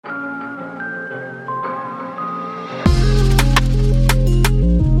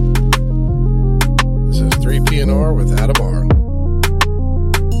PNR with Adamar.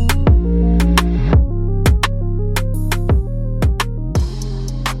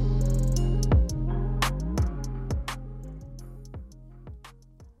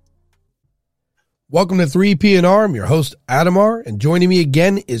 Welcome to 3PNR. I'm your host, Adamar, and joining me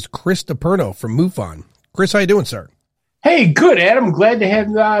again is Chris Deperno from MUFON. Chris, how you doing, sir? Hey, good, Adam. Glad to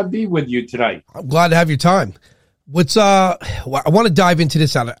have be with you tonight. I'm glad to have your time. I want to dive into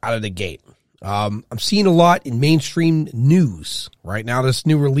this out of the gate. I'm seeing a lot in mainstream news right now, this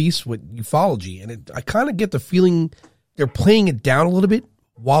new release with ufology, and I kind of get the feeling they're playing it down a little bit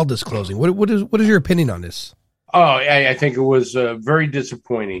while disclosing. What is your opinion on this? Oh, I think it was very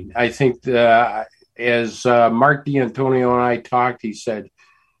disappointing. I think as Mark D'Antonio and I talked, he said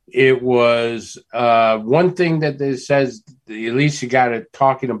it was one thing that they says, at least you got it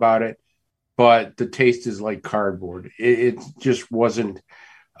talking about it, but the taste is like cardboard. It just wasn't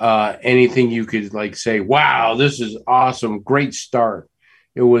anything you could like say, wow, this is awesome, great start.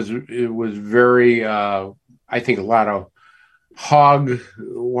 It was very, I think a lot of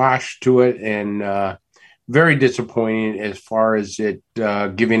hogwash to it, and very disappointing as far as it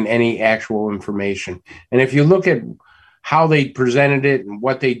giving any actual information. And if you look at how they presented it and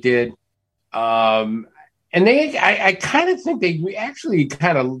what they did, and I kind of think they actually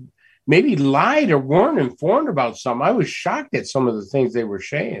kind of maybe lied or weren't informed about something. I was shocked at some of the things they were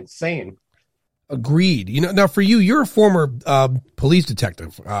saying. Agreed. You know, now for you, you're a former police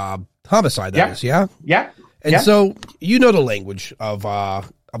detective, homicide, that is, yeah? Yeah. And so you know the language of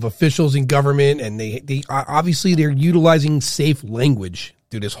officials in government, and they obviously they're utilizing safe language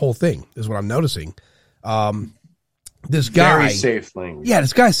through this whole thing, is what I'm noticing. This guy, very safe language. Yeah,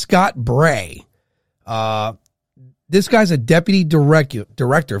 this guy, Scott Bray, this guy's a deputy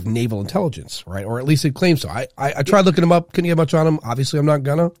director of naval intelligence, right? Or at least it claims so. I tried looking him up, couldn't get much on him. Obviously, I'm not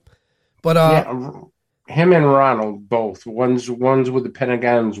gonna. But him and Ronald both. One's with the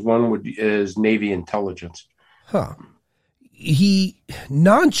Pentagon, one is Navy intelligence. Huh. He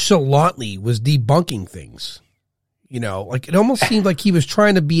nonchalantly was debunking things. You know, like it almost seemed like he was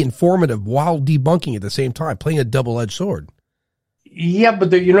trying to be informative while debunking at the same time, playing a double-edged sword. Yeah,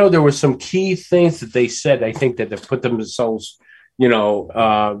 but there were some key things that they said, I think, that they put themselves,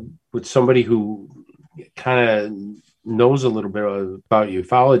 with somebody who kind of knows a little bit about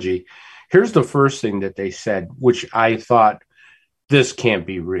ufology. Here's the first thing that they said, which I thought, this can't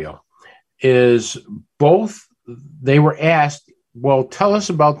be real, is both they were asked, well, tell us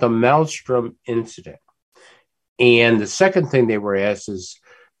about the Maelstrom incident. And the second thing they were asked is,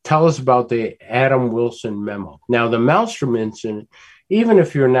 tell us about the Adam Wilson memo. Now, the Maelstrom incident, even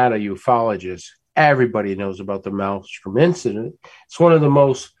if you're not a ufologist, everybody knows about the Maelstrom incident. It's one of the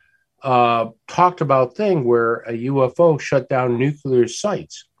most talked about thing where a UFO shut down nuclear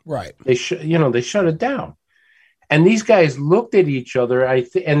sites. Right. They shut it down. And these guys looked at each other,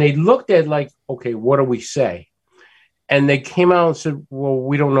 and they looked at like, okay, what do we say? And they came out and said, well,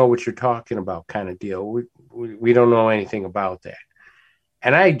 we don't know what you're talking about, kind of deal. We don't know anything about that.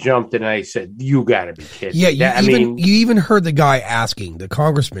 And I jumped and I said, you got to be kidding. Yeah, you even heard the guy asking, the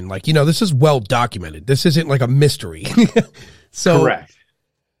congressman, like, this is well documented. This isn't like a mystery. So correct.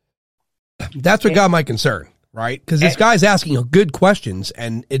 That's what got my concern, right? Because this guy's asking good questions,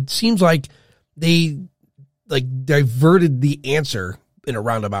 and it seems like they diverted the answer in a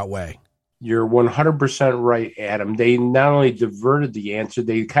roundabout way. You're 100% right, Adam. They not only diverted the answer,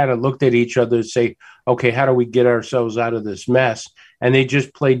 they kind of looked at each other and say, okay, how do we get ourselves out of this mess? And they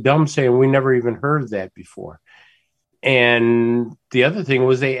just played dumb, saying, we never even heard of that before. And the other thing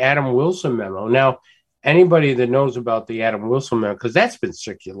was the Adam Wilson memo. Now, anybody that knows about the Adam Wilson memo, because that's been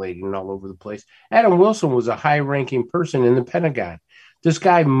circulating all over the place, Adam Wilson was a high-ranking person in the Pentagon. This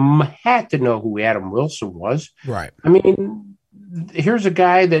guy had to know who Adam Wilson was. Right. I mean, here's a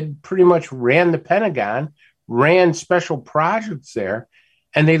guy that pretty much ran the Pentagon, ran special projects there,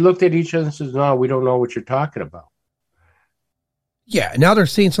 and they looked at each other and said, no, we don't know what you're talking about. Yeah, now they're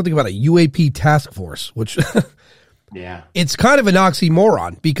saying something about a UAP task force, which yeah, it's kind of an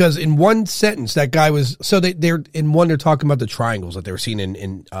oxymoron, because in one sentence that guy was, so they're talking about the triangles that they were seeing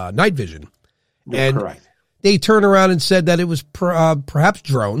in night vision. And correct. They turn around and said that it was perhaps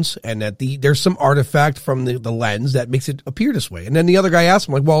drones, and that there's some artifact from the lens that makes it appear this way. And then the other guy asked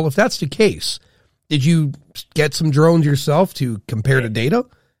him, like, well, if that's the case, did you get some drones yourself to compare the data?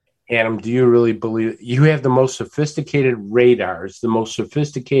 Adam, do you really believe you have the most sophisticated radars, the most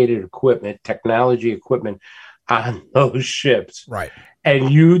sophisticated equipment, technology equipment on those ships? Right. And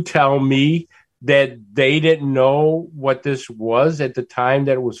you tell me that they didn't know what this was at the time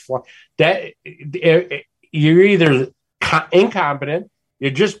that it was flying? That you're either incompetent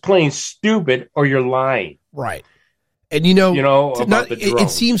You're just plain stupid, or you're lying. Right. And about the drone. It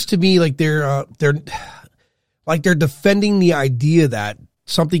seems to me like they're defending the idea that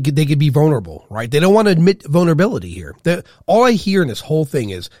they could be vulnerable, right? They don't want to admit vulnerability here. All I hear in this whole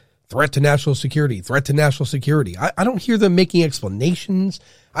thing is threat to national security, threat to national security. I don't hear them making explanations.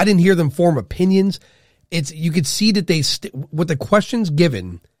 I didn't hear them form opinions. You could see that with the questions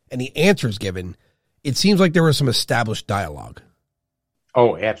given and the answers given, it seems like there was some established dialogue.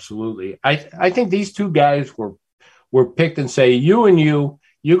 Oh, absolutely. I think these two guys were picked and say, you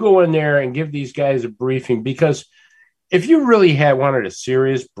go in there and give these guys a briefing, because if you really wanted a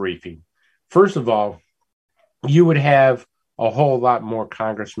serious briefing, first of all, you would have a whole lot more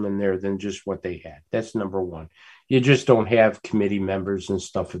congressmen there than just what they had. That's number one. You just don't have committee members and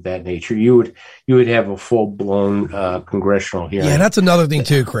stuff of that nature. You would have a full blown congressional hearing. Yeah, that's another thing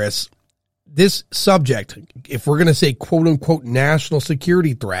too, Chris. This subject, if we're going to say quote unquote national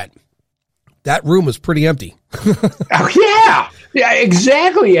security threat, that room was pretty empty. Oh, yeah,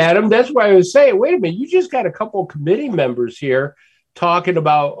 exactly, Adam. That's why I was saying, wait a minute, you just got a couple of committee members here talking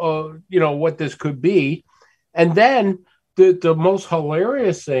about, what this could be. And then the most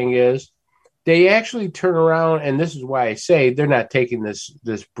hilarious thing is they actually turn around, and this is why I say they're not taking this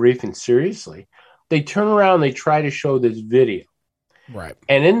briefing seriously. They turn around, they try to show this video. Right.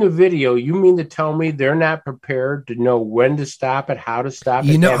 And in the video, you mean to tell me they're not prepared to know when to stop it, how to stop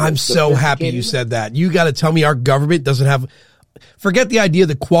it? I'm so happy you said that. You got to tell me our government doesn't have, forget the idea of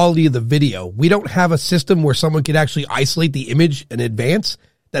the quality of the video. We don't have a system where someone could actually isolate the image in advance,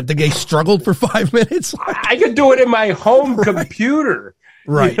 that they struggled for 5 minutes. I could do it in my home computer.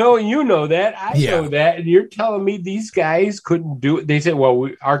 Right. You know that. I know that. And you're telling me these guys couldn't do it. They said, well,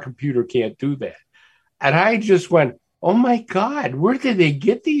 our computer can't do that. And I just went, oh my God, where did they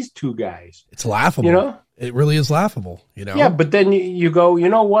get these two guys? It's laughable. It really is laughable, Yeah, but then you go, you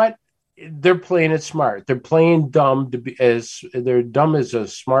know what? They're playing it smart. They're playing dumb they're dumb as a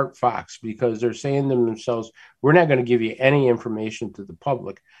smart fox, because they're saying to themselves, we're not going to give you any information to the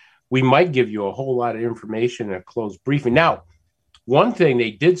public. We might give you a whole lot of information in a closed briefing. Now, one thing they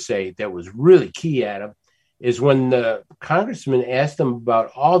did say that was really key, Adam, is when the congressman asked them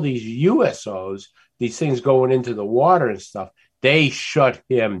about all these USOs, these things going into the water and stuff, they shut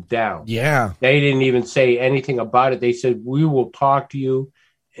him down. Yeah. They didn't even say anything about it. They said, we will talk to you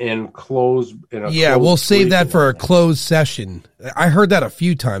we'll save that for a closed session. I heard that a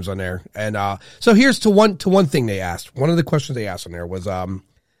few times on there. And so here's to one thing they asked. One of the questions they asked on there was,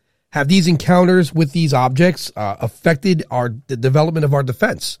 have these encounters with these objects affected the development of our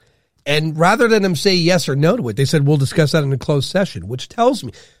defense? And rather than them say yes or no to it, they said, we'll discuss that in a closed session, which tells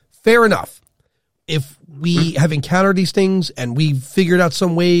me, fair enough. If we have encountered these things and we've figured out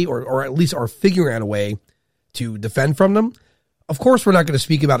some way, or at least are figuring out a way to defend from them, of course we're not going to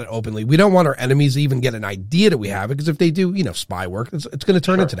speak about it openly. We don't want our enemies to even get an idea that we have it, because if they do, spy work, it's going to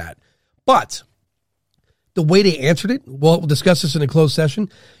turn into that. But the way they answered it, we'll discuss this in a closed session.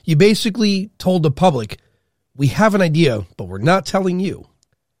 You basically told the public, we have an idea, but we're not telling you.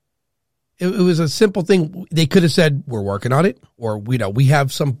 It was a simple thing. They could have said, we're working on it, or we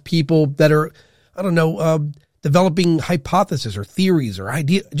have some people that are, developing hypotheses or theories or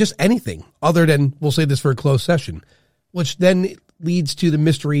idea, just anything other than we'll say this for a closed session, which then leads to the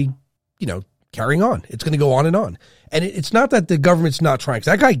mystery, carrying on. It's going to go on and on. And it's not that the government's not trying. 'Cause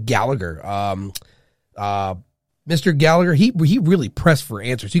that guy Gallagher, Mr. Gallagher, he really pressed for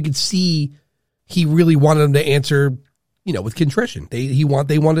answers. You could see he really wanted them to answer, with contrition. They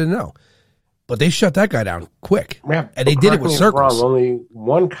wanted to know. But they shut that guy down quick. Yeah, and they did it with circles. Only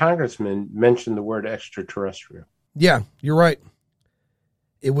one congressman mentioned the word extraterrestrial. Yeah, you're right.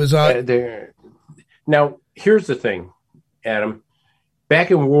 It was now, here's the thing, Adam.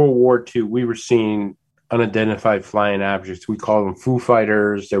 Back in World War II, we were seeing unidentified flying objects. We call them Foo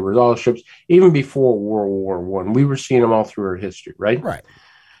Fighters. There were all ships. Even before World War I, we were seeing them all through our history, right? Right.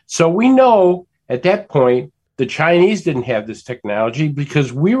 So we know at that point, the Chinese didn't have this technology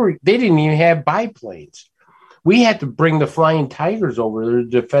because they didn't even have biplanes. We had to bring the Flying Tigers over there to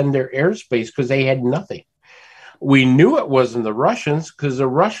defend their airspace because they had nothing. We knew it wasn't the Russians because the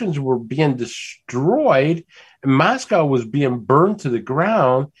Russians were being destroyed and Moscow was being burned to the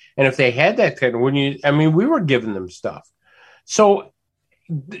ground. And if they had that technology, we were giving them stuff. So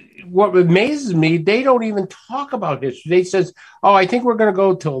what amazes me, they don't even talk about history. They says, I think we're going to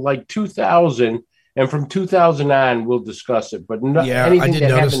go till like 2000. And from 2000 on, we'll discuss it. But anything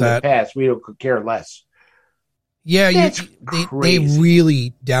that happened in the past, we could care less. Yeah, they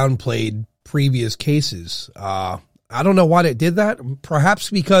really downplayed previous cases. I don't know why they did that. Perhaps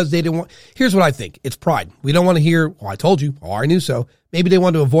because they didn't want, here's what I think. It's pride. We don't want to hear, I told you, I knew so. Maybe they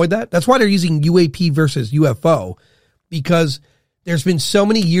want to avoid that. That's why they're using UAP versus UFO, because there's been so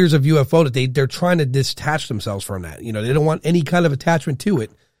many years of UFO that they're trying to detach themselves from that. You know, they don't want any kind of attachment to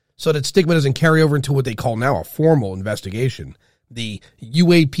it so that stigma doesn't carry over into what they call now a formal investigation, the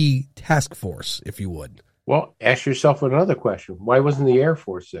UAP task force, if you would. Well, ask yourself another question. Why wasn't the Air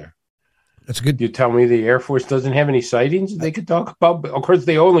Force there? That's good. You tell me the Air Force doesn't have any sightings they could talk about? Of course,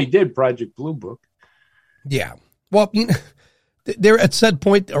 they only did Project Blue Book. Yeah. Well, you know, they're at some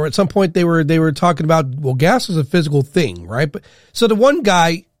point they were talking about, well, gas is a physical thing, right? But so the one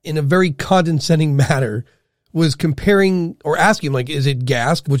guy in a very condescending manner was comparing or asking, like, is it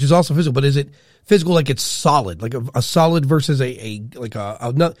gas, which is also physical, but is it physical like it's solid, like a solid versus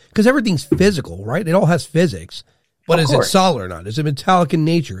because everything's physical, right? It all has physics. But is it solid or not? Is it metallic in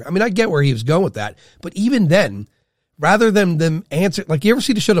nature? I mean, I get where he was going with that. But even then, rather than them answer, like, you ever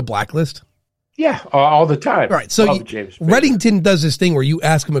see the show The Blacklist? Yeah, all the time. Right. So Reddington does this thing where you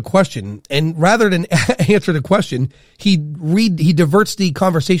ask him a question, and rather than answer the question, he diverts the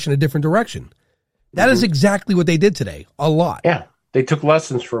conversation a different direction. That is exactly what they did today. A lot. Yeah. They took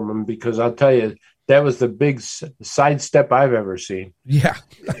lessons from him, because I'll tell you, that was the big sidestep I've ever seen. Yeah.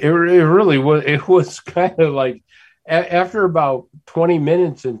 It really was. It was kind of like, after about 20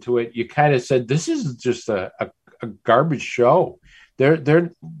 minutes into it, you kind of said, this is just a garbage show.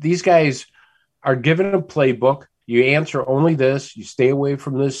 These guys are given a playbook. You answer only this. You stay away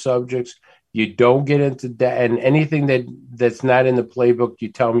from this subjects. You don't get into that. And anything that's not in the playbook, you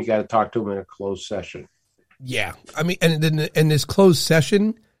tell them you got to talk to them in a closed session. Yeah. I mean, and then in this closed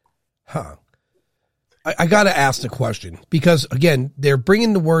session, I got to ask the question, because, again, they're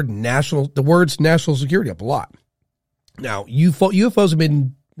bringing the words national security up a lot. Now,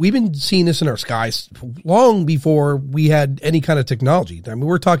 UFOs we've been seeing this in our skies long before we had any kind of technology. I mean,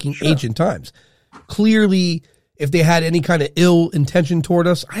 we're talking ancient times. Clearly, if they had any kind of ill intention toward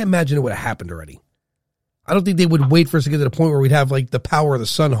us, I imagine it would have happened already. I don't think they would wait for us to get to the point where we'd have, like, the power of the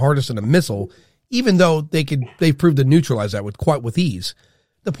sun harnessed in a missile, even though they've proved to neutralize that with ease.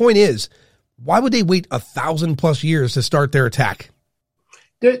 The point is, why would they wait 1,000+ years to start their attack?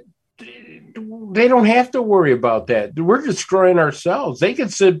 They don't have to worry about that. We're destroying ourselves. They can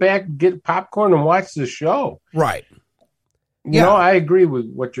sit back, get popcorn, and watch the show. Right. You know, I agree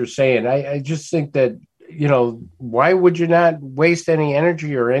with what you're saying. I just think that, you know, why would you not waste any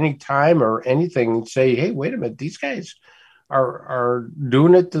energy or any time or anything and say, hey, wait a minute, these guys are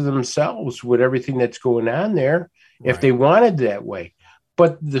doing it to themselves with everything that's going on there, if they wanted that way.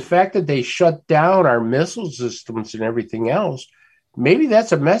 But the fact that they shut down our missile systems and everything else, maybe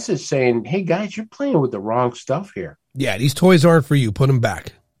that's a message saying, hey, guys, you're playing with the wrong stuff here. Yeah, these toys aren't for you. Put them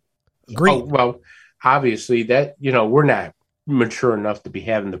back. Agreed. Oh, well, obviously, that, you know, we're not mature enough to be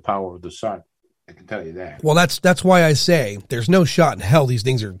having the power of the sun. I can tell you that. Well, that's why I say there's no shot in hell these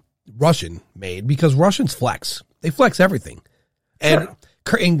things are Russian-made, because Russians flex. They flex everything. And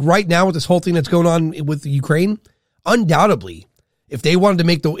right now, with this whole thing that's going on with Ukraine, undoubtedly, if they wanted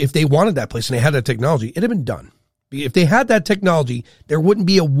that place and they had that technology, it'd have been done. If they had that technology, there wouldn't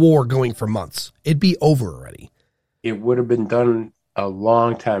be a war going for months. It'd be over already. It would have been done a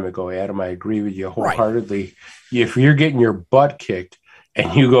long time ago, Adam. I agree with you wholeheartedly. Right. If you're getting your butt kicked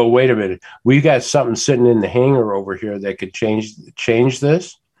and you go, wait a minute, we got something sitting in the hangar over here that could change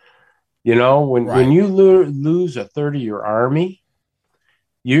this. You know, when you lose a third of your army,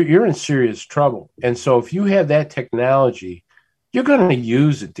 you're in serious trouble. And so if you have that technology, you're going to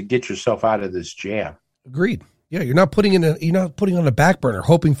use it to get yourself out of this jam. Agreed. Yeah, you're not putting on a back burner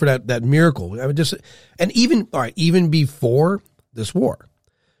hoping for that miracle. I mean, even before this war,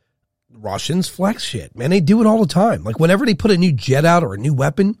 Russians flex shit, man. They do it all the time. Like, whenever they put a new jet out or a new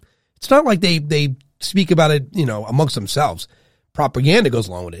weapon, it's not like they speak about it, you know, amongst themselves. Propaganda goes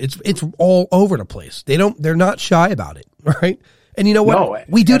along with it. It's all over the place. They're not shy about it, right? And you know what? No,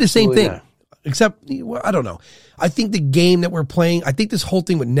 we do the same thing. Not. Except, well, I don't know. I think the game that we're playing, I think this whole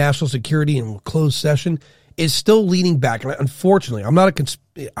thing with national security and closed session is still leaning back. And unfortunately, I'm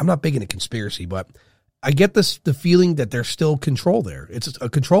not big into conspiracy, but I get the feeling that there's still control there. It's a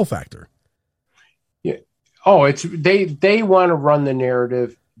control factor. Yeah. Oh, they want to run the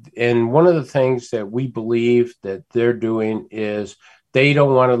narrative. And one of the things that we believe that they're doing is they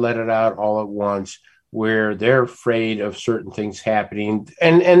don't want to let it out all at once, where they're afraid of certain things happening.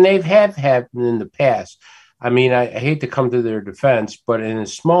 And they've happened in the past. I mean, I hate to come to their defense, but in a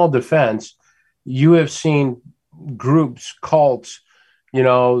small defense, you have seen groups, cults, you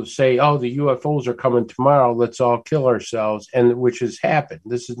know, say, oh, the UFOs are coming tomorrow, let's all kill ourselves, and which has happened.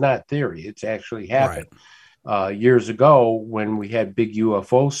 This is not theory. It's actually happened. Right. years ago when we had big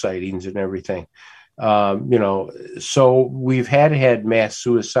UFO sightings and everything. So we've had mass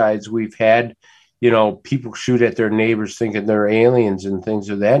suicides. We've had, people shoot at their neighbors thinking they're aliens and things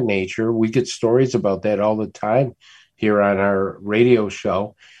of that nature. We get stories about that all the time here on our radio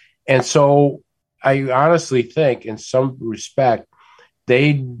show. And so I honestly think, in some respect,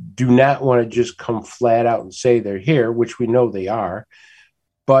 they do not want to just come flat out and say they're here, which we know they are,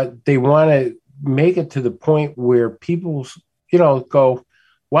 but they want to make it to the point where people, go,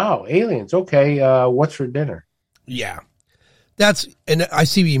 wow, aliens. Okay. What's for dinner? Yeah. And I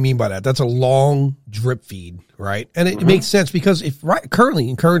see what you mean by that. That's a long drip feed, right? And it makes sense because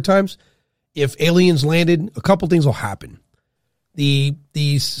in current times, if aliens landed, a couple things will happen.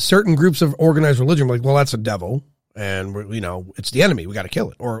 These certain groups of organized religion are like, well, that's a devil, and it's the enemy. We got to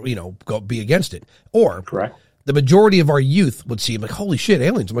kill it, or go be against it. Or correct. The majority of our youth would see like, holy shit,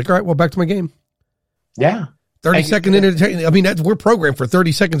 aliens. I'm like, all right, well, back to my game. Yeah. 30-second entertainment. I mean, we're programmed for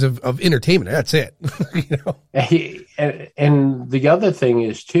 30 seconds of entertainment. That's it. And the other thing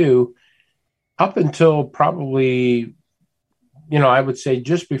is too, up until probably, I would say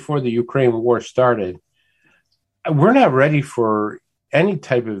just before the Ukraine war started, we're not ready for any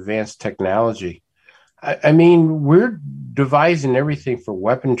type of advanced technology. I mean, we're devising everything for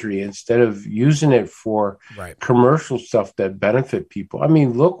weaponry instead of using it for commercial stuff that benefit people. I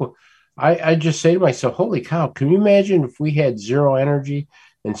mean, look, I just say to myself, holy cow, can you imagine if we had zero energy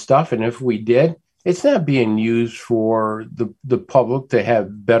and stuff? And if we did, it's not being used for the public to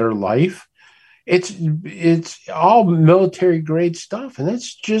have better life. It's all military grade stuff. And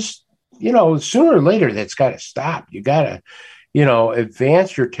that's just, sooner or later, that's got to stop. You got to,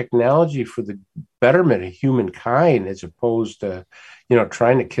 advance your technology for the betterment of humankind as opposed to,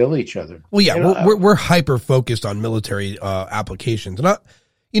 trying to kill each other. Well, yeah, we're hyper focused on military applications. Not,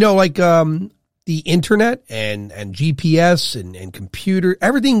 the internet and GPS and computer,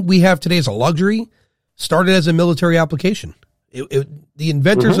 everything we have today is a luxury, started as a military application. The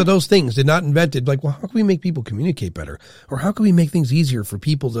inventors of those things did not invent it like, well, how can we make people communicate better? Or how can we make things easier for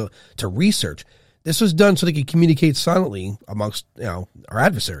people to research? This was done so they could communicate silently amongst, our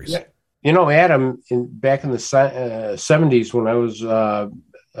adversaries. Yeah. Adam, back in the 70s when I was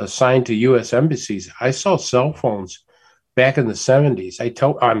assigned to U.S. embassies, I saw cell phones back in the 70s.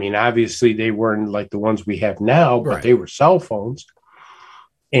 Obviously they weren't like the ones we have now, but they were cell phones.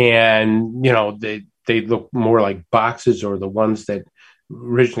 And, they look more like boxes or the ones that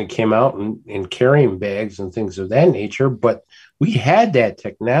originally came out in carrying bags and things of that nature. But we had that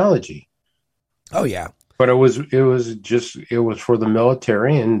technology. Oh, yeah. But it was for the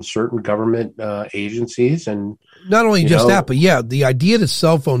military and certain government agencies. And not only just that, but yeah, the idea of the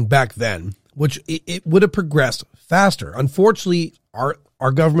cell phone back then, which it would have progressed faster. Unfortunately,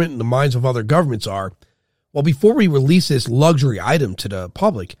 our government and the minds of other governments are, well, before we release this luxury item to the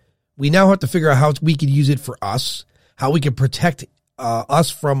public, we now have to figure out how we could use it for us, how we can protect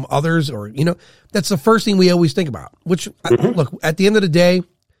us from others, or, that's the first thing we always think about, which, look, at the end of the day,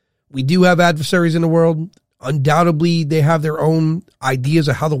 we do have adversaries in the world. Undoubtedly, they have their own ideas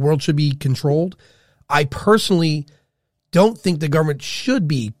of how the world should be controlled. I personally don't think the government should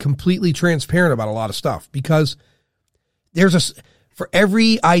be completely transparent about a lot of stuff because for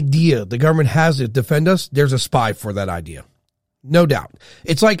every idea the government has to defend us, there's a spy for that idea. No doubt.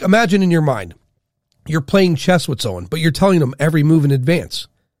 It's like, imagine in your mind, you're playing chess with someone, but you're telling them every move in advance.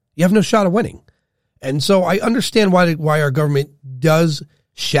 You have no shot of winning. And so I understand why our government does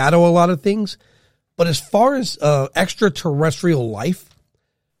shadow a lot of things. But as far as extraterrestrial life,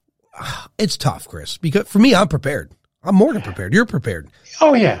 it's tough, Chris. Because for me, I'm prepared. I'm more than prepared. You're prepared.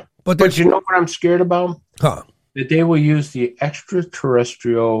 Oh, yeah. But you know what I'm scared about? Huh? That they will use the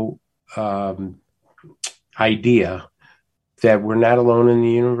extraterrestrial idea that we're not alone in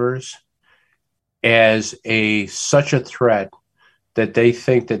the universe as such a threat that they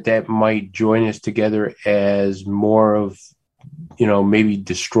think that might join us together as more of, maybe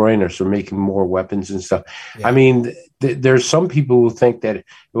destroying us or making more weapons and stuff. Yeah. I mean, there's some people who think that,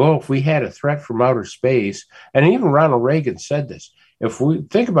 well, if we had a threat from outer space, and even Ronald Reagan said this, if we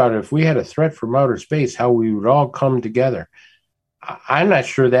think about it, if we had a threat from outer space, how we would all come together. I'm not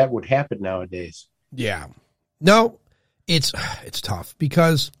sure that would happen nowadays. Yeah. No, it's tough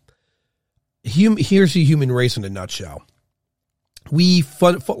because here's the human race in a nutshell.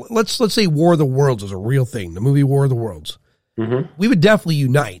 Let's say War of the Worlds is a real thing, the movie War of the Worlds. Mm-hmm. We would definitely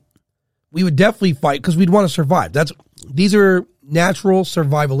unite. We would definitely fight because we'd want to survive. These are natural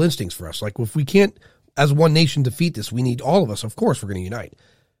survival instincts for us. Like if we can't, as one nation, defeat this, we need all of us. Of course, we're going to unite.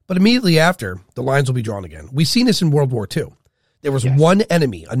 But immediately after, the lines will be drawn again. We've seen this in World War II. There was one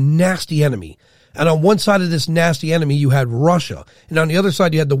enemy, a nasty enemy, And on one side of this nasty enemy, you had Russia. And on the other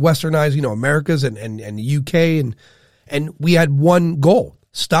side, you had the westernized, Americas and the UK. And we had one goal: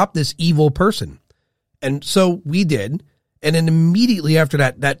 stop this evil person. And so we did. And then immediately after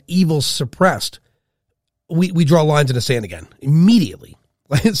that evil suppressed, we draw lines in the sand again. Immediately.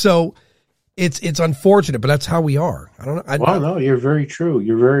 So it's unfortunate, but that's how we are. I don't know. No, you're very true.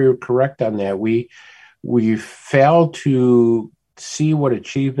 You're very correct on that. We fail to see what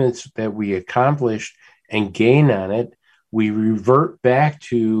achievements that we accomplished and gain on it. We revert back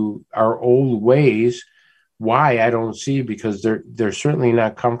to our old ways. Why? I don't see, because they're certainly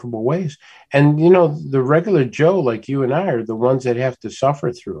not comfortable ways. And, the regular Joe like you and I are the ones that have to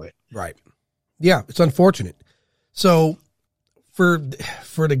suffer through it. Right. Yeah, it's unfortunate. So for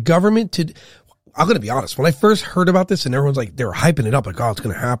the government to, I'm going to be honest, when I first heard about this and everyone's like, they were hyping it up like, oh, it's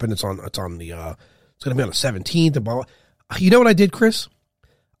going to happen. It's going to be on the 17th and blah, blah. You know what I did, Chris?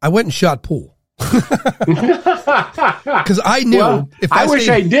 I went and shot pool. Because I knew I wish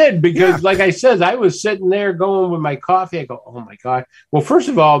I did, because like I said, I was sitting there going with my coffee. I go, oh my God. Well, first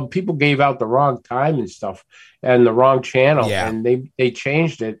of all, people gave out the wrong time and stuff and the wrong channel. Yeah. And they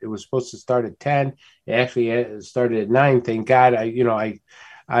changed it. It was supposed to start at 10. It actually started at 9. Thank God.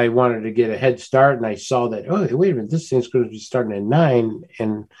 I wanted to get a head start, and I saw that, oh, wait a minute, this thing's going to be starting at 9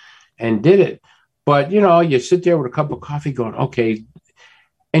 and did it. But, you sit there with a cup of coffee going, okay.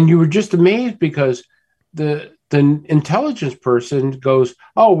 And you were just amazed because the intelligence person goes,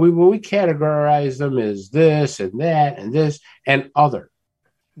 oh, we categorize them as this and that and this and other.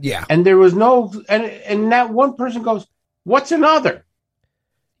 Yeah. And there was no, and that one person goes, what's an other?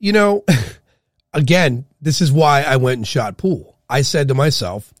 Again, this is why I went and shot pool. I said to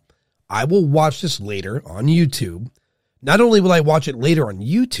myself, I will watch this later on YouTube. Not only will I watch it later on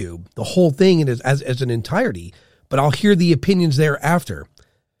YouTube, the whole thing as an entirety, but I'll hear the opinions thereafter.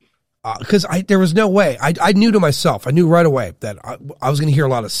 Because there was no way. I knew to myself, I knew right away that I was going to hear a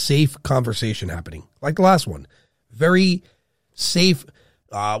lot of safe conversation happening, like the last one. Very safe.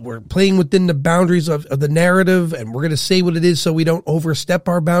 We're playing within the boundaries of the narrative, and we're going to say what it is so we don't overstep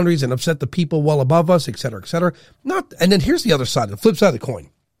our boundaries and upset the people well above us, et cetera, et cetera. And then here's the other side, the flip side of the coin.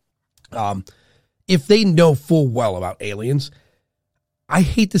 If they know full well about aliens, I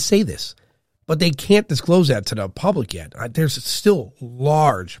hate to say this, but they can't disclose that to the public yet. There's still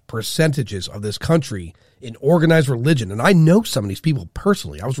large percentages of this country in organized religion, and I know some of these people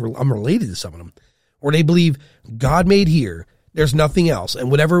personally. I'm related to some of them, where they believe God made here, there's nothing else,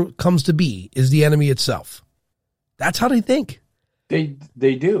 and whatever comes to be is the enemy itself. That's how they think.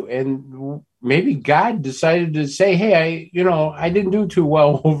 They do, and maybe God decided to say, hey, I didn't do too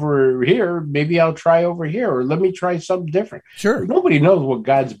well over here. Maybe I'll try over here, or let me try something different. Sure. Nobody knows what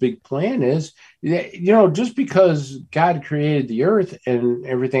God's big plan is. Just because God created the earth and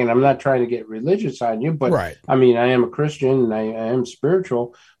everything, and I'm not trying to get religious on you, but right. I mean, I am a Christian and I am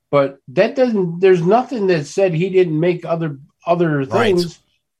spiritual, but there's nothing that said he didn't make other things,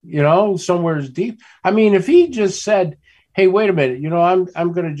 right. Somewhere's deep. I mean, if he just said, hey, wait a minute,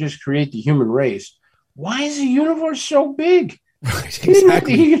 I'm going to just create the human race. Why is the universe so big? Right,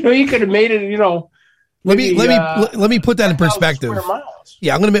 exactly. He could have made it, Let me put that in perspective.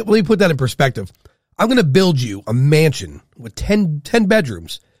 Yeah, let me put that in perspective. I'm going to build you a mansion with 10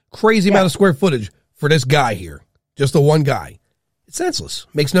 bedrooms, crazy amount of square footage for this guy here, just the one guy. It's senseless.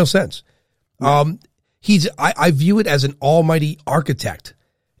 Makes no sense. I view it as an almighty architect.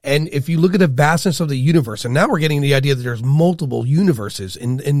 And if you look at the vastness of the universe, and now we're getting the idea that there's multiple universes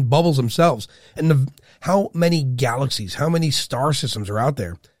in bubbles themselves, and how many galaxies, how many star systems are out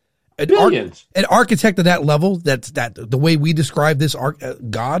there. Billions. An architect at that level, that the way we describe this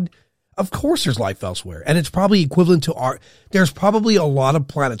God, of course there's life elsewhere. And it's probably equivalent to there's probably a lot of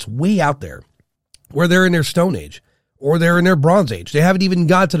planets way out there where they're in their Stone Age or they're in their Bronze Age. They haven't even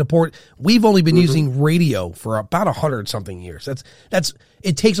got to the point. We've only been using radio for about 100-something years.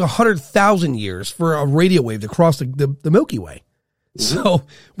 It takes 100,000 years for a radio wave to cross the Milky Way. So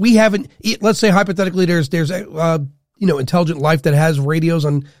we haven't, let's say hypothetically there's intelligent life that has radios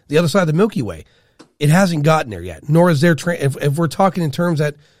on the other side of the Milky Way. It hasn't gotten there yet, nor is there, if we're talking in terms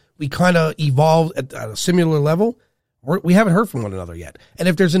that we kind of evolved at a similar level, we haven't heard from one another yet. And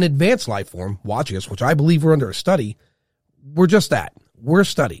if there's an advanced life form watching us, which I believe we're under a study, we're just that. We're a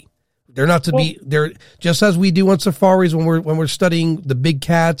study. They're not to be, they're just as we do on safaris when we're studying the big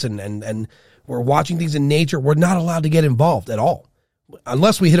cats and we're watching things in nature, we're not allowed to get involved at all.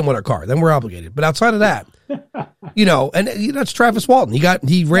 Unless we hit him with our car, then we're obligated. But outside of that, that's Travis Walton.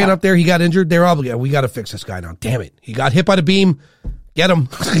 He ran up there, he got injured, they're obligated. We got to fix this guy now. Damn it. He got hit by the beam. Get them.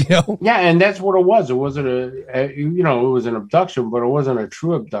 Yeah, and that's what it was. It wasn't it was an abduction, but it wasn't a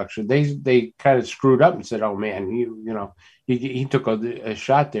true abduction. They kind of screwed up and said, "Oh man, he took a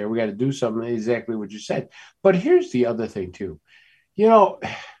shot there. We got to do something." Exactly what you said. But here's the other thing too.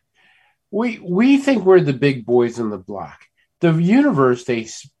 We think we're the big boys in the block. The universe they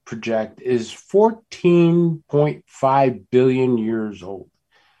project is 14.5 billion years old.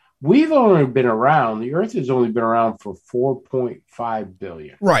 We've only been around, the Earth has only been around for 4.5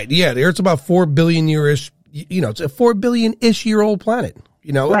 billion. Right. Yeah. The Earth's about 4 billion year-ish, it's a 4 billion-ish year old planet,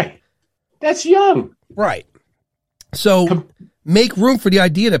 Right. That's young. Right. So make room for the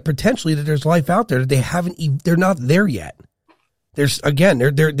idea that potentially that there's life out there that they're not there yet.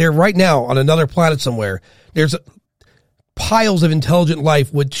 They're right now on another planet somewhere. There's piles of intelligent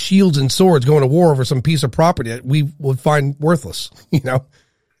life with shields and swords going to war over some piece of property that we would find worthless,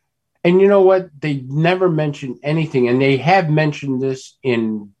 And you know what? They never mention anything, and they have mentioned this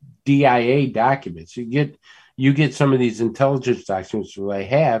in DIA documents. You get some of these intelligence documents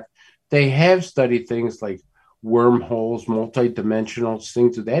where they have studied things like wormholes, multidimensionals,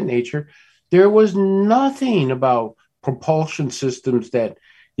 things of that nature. There was nothing about propulsion systems that,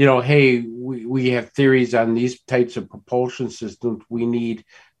 hey, we have theories on these types of propulsion systems. We need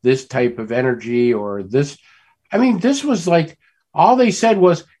this type of energy or this. I mean, this was like, all they said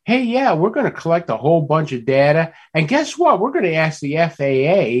was, hey, yeah, we're going to collect a whole bunch of data. And guess what? We're going to ask the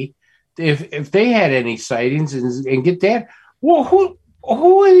FAA if they had any sightings and get that. Well, who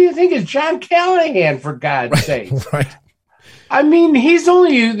do you think is John Callahan, for God's sake? Right. I mean, he's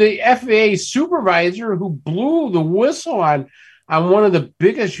only the FAA supervisor who blew the whistle on one of the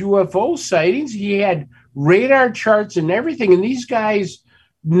biggest UFO sightings. He had radar charts and everything. And these guys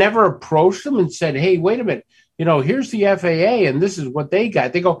never approached him and said, hey, wait a minute. Here's the FAA, and this is what they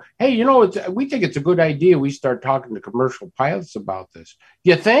got. They go, hey, we think it's a good idea we start talking to commercial pilots about this.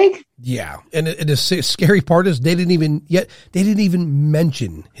 You think? Yeah, and the scary part is they didn't even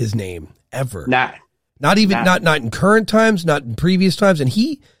mention his name ever. Not in current times, not in previous times, and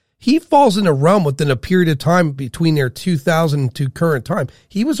he falls in a realm within a period of time between their 2000 to current time.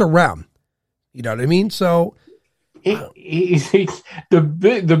 He was around. You know what I mean? So. The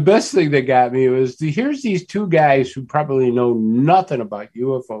best thing that got me was here's these two guys who probably know nothing about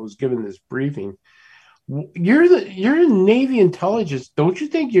UFOs giving this briefing. You're in Navy intelligence. Don't you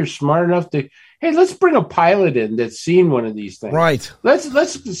think you're smart enough to, hey, let's bring a pilot in that's seen one of these things. Right. Let's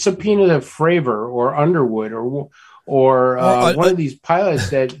subpoena the Fravor or Underwood or one of these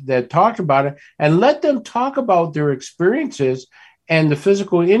pilots that talked about it, and let them talk about their experiences and the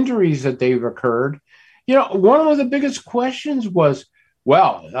physical injuries that they've occurred. One of the biggest questions was,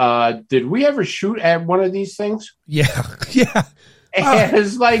 did we ever shoot at one of these things? Yeah, yeah. And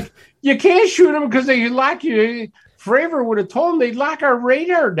it's like, you can't shoot them because they lock you. Fravor would have told them they'd lock our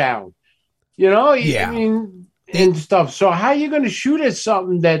radar down, Yeah. I mean, and stuff. So how are you going to shoot at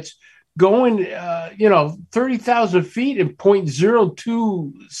something that's going, 30,000 feet in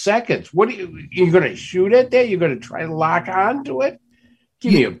 0.02 seconds? What are you going to shoot at that? You're going to try to lock onto it?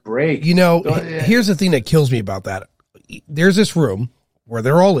 Give me a break. Here's the thing that kills me about that. There's this room where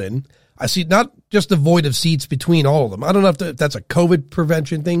they're all in. I see not just a void of seats between all of them. I don't know if that's a COVID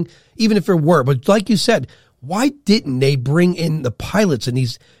prevention thing, even if there were. But like you said, why didn't they bring in the pilots and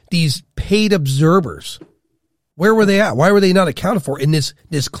these paid observers? Where were they at? Why were they not accounted for in this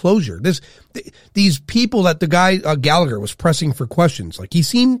closure? These people that the guy Gallagher was pressing for questions. Like, he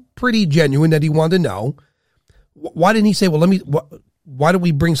seemed pretty genuine that he wanted to know. Why didn't he say, well, why don't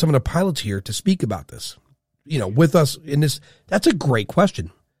we bring some of the pilots here to speak about this, with us in this? That's a great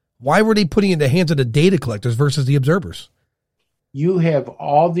question. Why were they putting it in the hands of the data collectors versus the observers? You have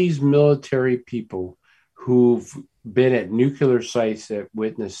all these military people who've been at nuclear sites that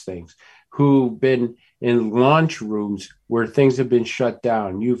witness things, who've been in launch rooms where things have been shut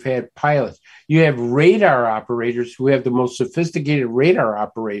down. You've had pilots. You have radar operators who have the most sophisticated radar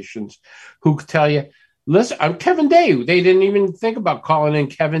operations who tell you, listen, I'm Kevin Day. They didn't even think about calling in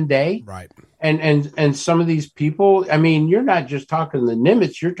Kevin Day. Right. And some of these people, I mean, you're not just talking the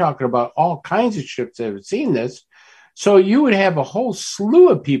Nimitz, you're talking about all kinds of ships that have seen this. So you would have a whole slew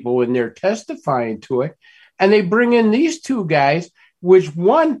of people in there testifying to it. And they bring in these two guys, which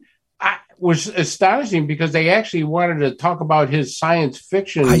one was astonishing because they actually wanted to talk about his science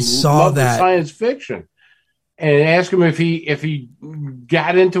fiction. I saw that. Science fiction. And ask him if he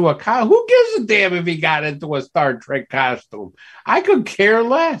got into a costume. Who gives a damn if he got into a Star Trek costume? I could care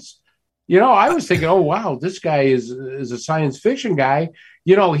less. I was thinking, oh, wow, this guy is a science fiction guy.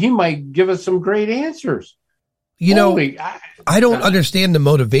 He might give us some great answers. You know, I don't understand the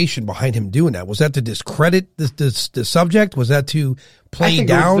motivation behind him doing that. Was that to discredit the subject? Was that to play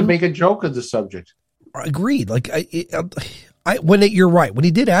down? To make a joke of the subject. Agreed. Like you're right. When he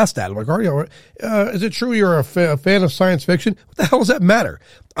did ask that, I'm like, is it true you're a fan of science fiction? What the hell does that matter?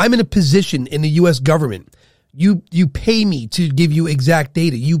 I'm in a position in the U.S. government. You pay me to give you exact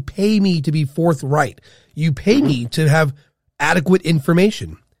data. You pay me to be forthright. You pay me to have adequate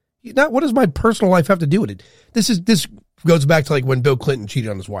information. What does my personal life have to do with it? This goes back to like when Bill Clinton cheated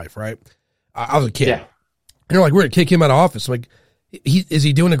on his wife, right? I was a kid. Yeah. And they're like, we're going to kick him out of office. I'm like, is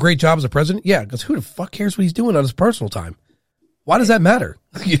he doing a great job as a president? Yeah. Because who the fuck cares what he's doing on his personal time? Why does that matter?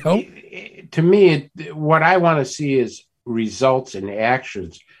 You know? To me, what I want to see is results and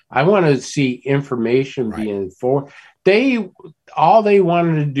actions. I want to see information being forward. All they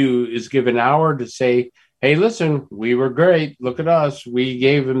wanted to do is give an hour to say, hey, listen, we were great. Look at us. We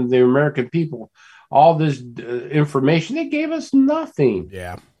gave them, the American people, all this information. They gave us nothing.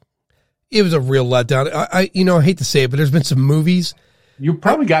 Yeah. It was a real letdown. I hate to say it, but there's been some movies. You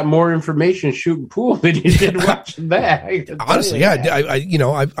probably got more information shooting pool than you did watching that. Honestly,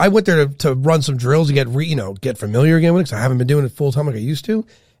 yeah. I went there to run some drills and get familiar again with it because I haven't been doing it full time like I used to.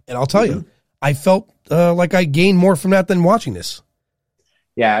 And I'll tell you, I felt like I gained more from that than watching this.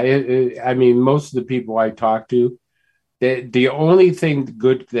 Yeah, I mean, most of the people I talked to, the only thing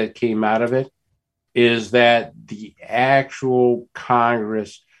good that came out of it is that the actual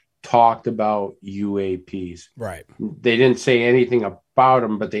Congress talked about UAPs. Right. They didn't say anything about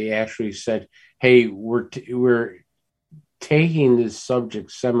them, but they actually said, hey, we're taking this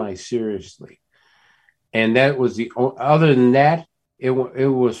subject semi-seriously. And that was other than that, it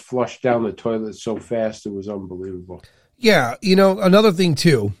was flushed down the toilet so fast, it was unbelievable. Yeah, another thing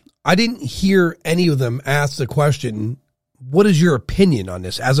too, I didn't hear any of them ask the question, what is your opinion on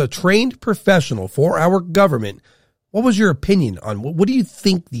this? As a trained professional for our government, what was your opinion on what do you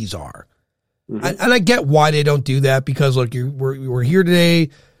think these are? Mm-hmm. And I get why they don't do that because look, we're here today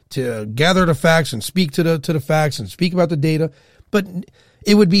to gather the facts and speak to the facts and speak about the data, but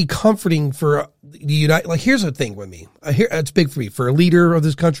it would be comforting for the United. Like, here's the thing with me. It's big for me. For a leader of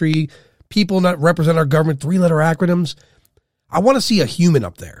this country, people that represent our government, 3-letter acronyms. I want to see a human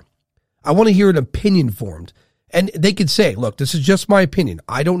up there. I want to hear an opinion formed. And they could say, look, this is just my opinion.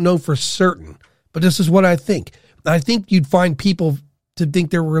 I don't know for certain, but this is what I think. And I think you'd find people to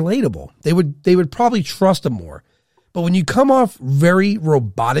think they're relatable. They would probably trust them more. But when you come off very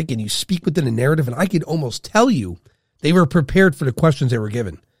robotic and you speak within a narrative, and I could almost tell you they were prepared for the questions they were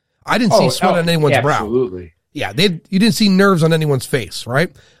given. I didn't see sweat on anyone's brow. Absolutely. Yeah, you didn't see nerves on anyone's face,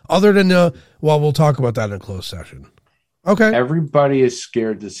 right? Other than, we'll talk about that in a closed session. Okay. Everybody is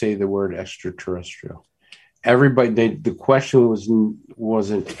scared to say the word extraterrestrial. Everybody, the question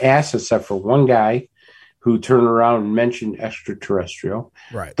wasn't asked except for one guy who turned around and mentioned extraterrestrial.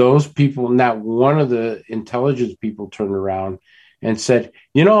 Right. Those people, not one of the intelligence people turned around and said,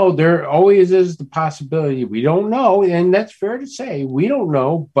 there always is the possibility. We don't know. And that's fair to say. We don't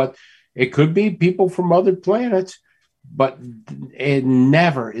know, but it could be people from other planets, but it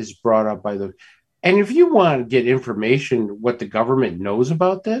never is brought up by the. And if you want to get information, what the government knows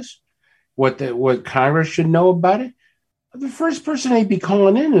about this, what Congress should know about it, the first person they'd be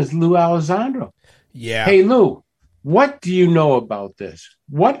calling in is Lou Alessandro. Yeah. Hey, Lou, what do you know about this?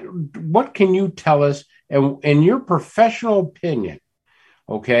 What can you tell us? And in your professional opinion,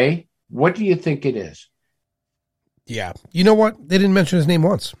 okay, what do you think it is? Yeah. You know what? They didn't mention his name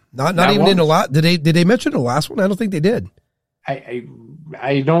once. Not even once. In a lot. Did they mention the last one? I don't think they did.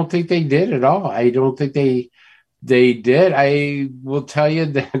 I don't think they did at all. I don't think they did. I will tell you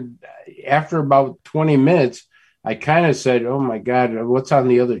that after about 20 minutes, I kind of said, oh my God, what's on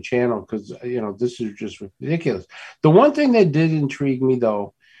the other channel? Because, this is just ridiculous. The one thing that did intrigue me,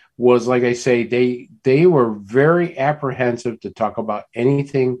 though, was, like I say, they were very apprehensive to talk about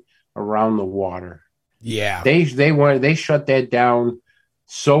anything around the water. Yeah. They shut that down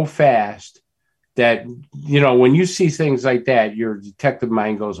so fast that, when you see things like that, your detective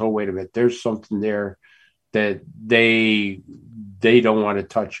mind goes, oh, wait a minute, there's something there that they don't want to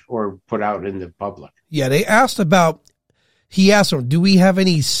touch or put out in the public. Yeah, he asked them, do we have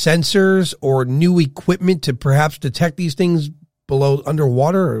any sensors or new equipment to perhaps detect these things below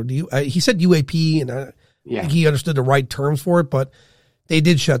underwater? Or he said UAP, and I think he understood the right terms for it, but they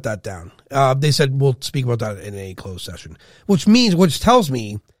did shut that down. They said, we'll speak about that in a closed session, which tells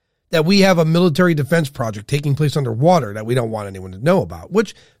me that we have a military defense project taking place underwater that we don't want anyone to know about,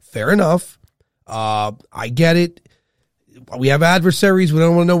 which, fair enough. I get it. We have adversaries. We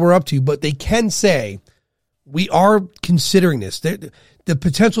don't want to know what we're up to, but they can say we are considering this. The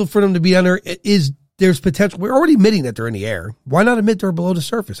potential for them to be under it is there's potential. We're already admitting that they're in the air. Why not admit they're below the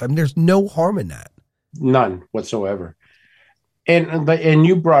surface? I mean, there's no harm in that. None whatsoever. And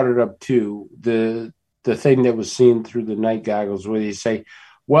you brought it up too, the thing that was seen through the night goggles, where they say,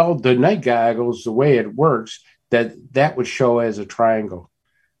 well, the night goggles, the way it works, that would show as a triangle.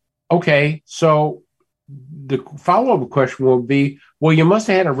 Okay, so the follow-up question will be, well, you must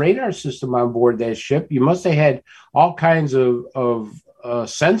have had a radar system on board that ship. You must have had all kinds of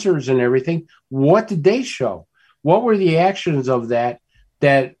sensors and everything. What did they show? What were the actions of that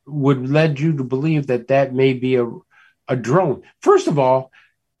would lead you to believe that may be a drone? First of all,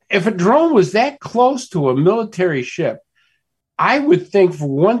 if a drone was that close to a military ship, I would think, for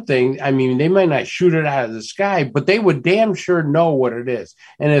one thing, I mean, they might not shoot it out of the sky, but they would damn sure know what it is.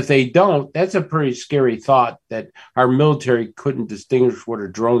 And if they don't, that's a pretty scary thought, that our military couldn't distinguish what a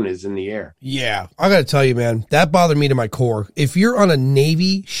drone is in the air. Yeah, I got to tell you, man, that bothered me to my core. If you're on a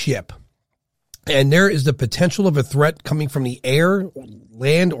Navy ship and there is the potential of a threat coming from the air,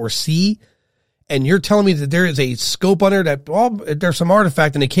 land, or sea, and you're telling me that there is a scope on there that, well, there's some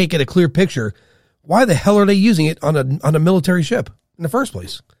artifact and they can't get a clear picture, why the hell are they using it on a military ship in the first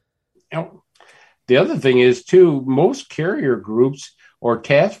place? Now, the other thing is, too, most carrier groups or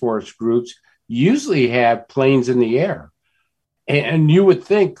task force groups usually have planes in the air. And you would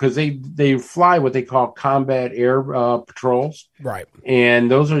think, because they fly what they call combat air patrols, right? And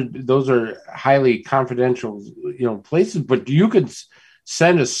those are highly confidential, places. But you could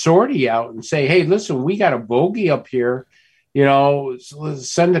send a sortie out and say, "Hey, listen, we got a bogey up here.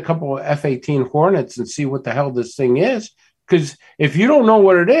 Let's send a couple of F-18 Hornets and see what the hell this thing is." Because if you don't know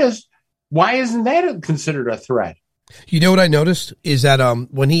what it is, why isn't that considered a threat? You know what I noticed is that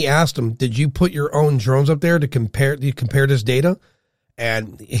when he asked him, did you put your own drones up there to compare this data?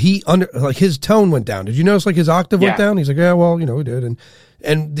 And his tone went down. Did you notice his octave went down? He's like, yeah, well, we did.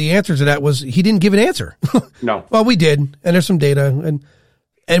 And the answer to that was he didn't give an answer. No. Well, we did. And there's some data.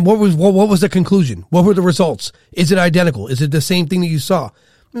 And what was the conclusion? What were the results? Is it identical? Is it the same thing that you saw?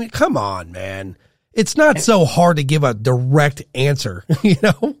 I mean, come on, man. It's not so hard to give a direct answer,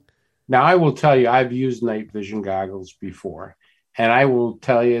 Now, I will tell you, I've used night vision goggles before, and I will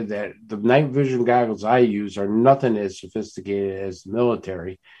tell you that the night vision goggles I use are nothing as sophisticated as the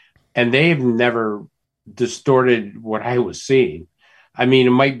military, and they've never distorted what I was seeing. I mean,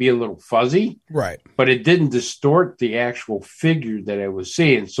 it might be a little fuzzy, right? But it didn't distort the actual figure that I was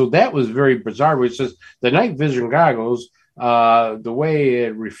seeing. So that was very bizarre. It says the night vision goggles, the way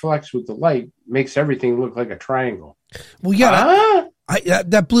it reflects with the light makes everything look like a triangle. Well, yeah.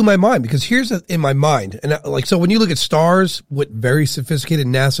 That blew my mind, because here's in my mind. And so when you look at stars with very sophisticated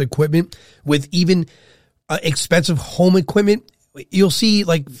NASA equipment, with even expensive home equipment, you'll see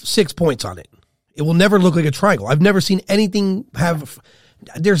 6 points on it. It will never look like a triangle. I've never seen anything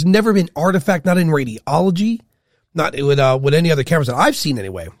there's never been artifact, not in radiology, not with any other cameras that I've seen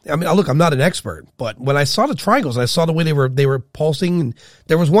anyway. I mean, look, I'm not an expert, but when I saw the triangles, I saw the way they were pulsing, and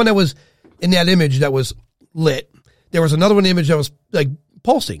there was one that was in that image that was lit. There was another one image that was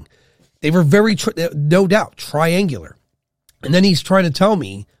pulsing. They were very, no doubt, triangular. And then he's trying to tell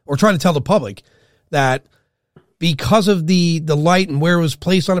me, or trying to tell the public, that because of the light and where it was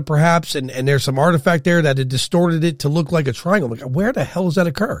placed on it, perhaps, and there's some artifact there that had distorted it to look like a triangle. Like, where the hell does that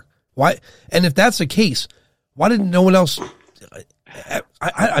occur? Why? And if that's the case, why didn't no one else?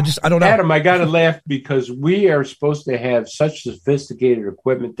 I don't know. Adam, I got to laugh, because we are supposed to have such sophisticated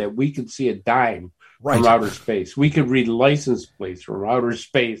equipment that we can see a dime from outer space. We could read license plates from outer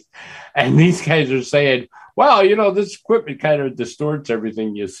space. And these guys are saying, well, this equipment kind of distorts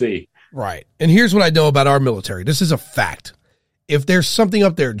everything you see. Right. And here's what I know about our military. This is a fact. If there's something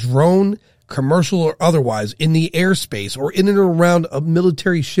up there, drone, commercial or otherwise, in the airspace or in and around a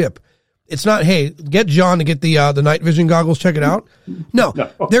military ship, it's not, hey, get John to get the night vision goggles, check it out. No.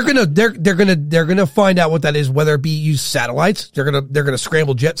 They're gonna find out what that is, whether it be use satellites, they're gonna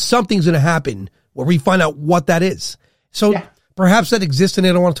scramble jets. Something's gonna happen where we find out what that is. So perhaps that exists and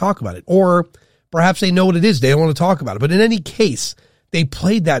they don't want to talk about it. Or perhaps they know what it is, they don't want to talk about it. But in any case, they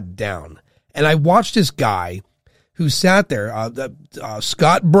played that down. And I watched this guy who sat there,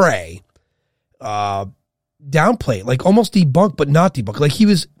 Scott Bray, downplay, almost debunk, but not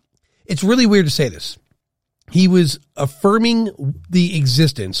debunk. It's really weird to say this. He was affirming the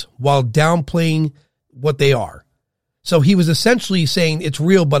existence while downplaying what they are. So he was essentially saying it's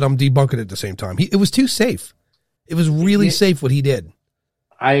real, but I'm debunking it at the same time. It was too safe. It was really safe what he did.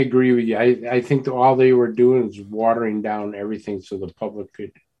 I agree with you. I think that all they were doing is watering down everything so the public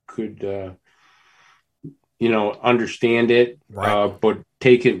could understand it, right. But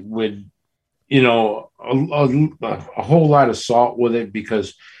take it with, a whole lot of salt with it,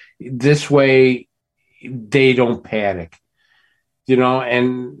 because this way, they don't panic,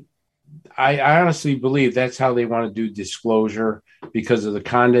 and I honestly believe that's how they want to do disclosure because of the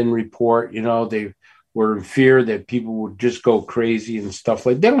Condon report. They were in fear that people would just go crazy and stuff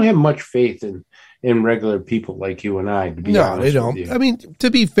like. They don't have much faith in regular people like you and I. To be honest, they don't. I mean,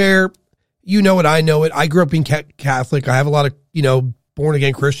 to be fair, you know it, I know it. I grew up being Catholic. I have a lot of born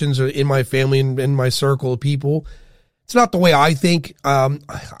again Christians in my family and in my circle of people. It's not the way I think.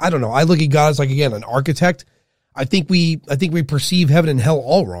 I don't know. I look at God as like, again, an architect. I think we perceive heaven and hell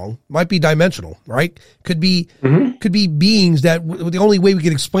all wrong. Might be dimensional, right? Could be beings that the only way we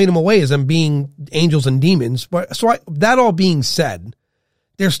could explain them away is them being angels and demons. But that all being said,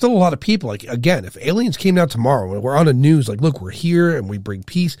 there's still a lot of people like, again, if aliens came down tomorrow and we're on the news, like, look, we're here and we bring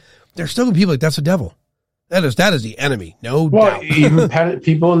peace. There's still people like, that's the devil. That is the enemy. No doubt. Even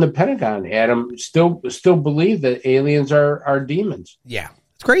people in the Pentagon, Adam, still believe that aliens are demons. Yeah.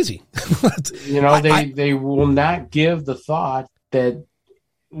 It's crazy. They will not give the thought that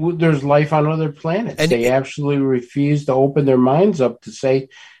there's life on other planets. And they absolutely refuse to open their minds up to say,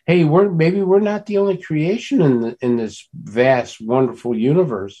 hey, we're not the only creation in this vast, wonderful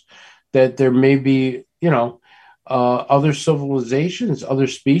universe, that there may be, other civilizations, other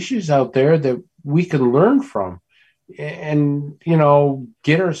species out there that we can learn from and,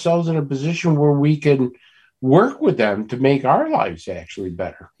 get ourselves in a position where we can work with them to make our lives actually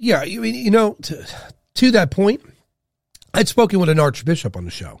better. Yeah. To that point, I'd spoken with an archbishop on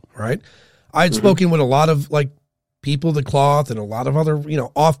the show, right? I'd spoken with a lot of like people of the cloth and a lot of other,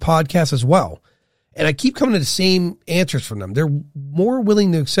 off podcasts as well. And I keep coming to the same answers from them. They're more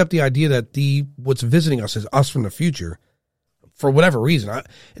willing to accept the idea that what's visiting us is us from the future for whatever reason.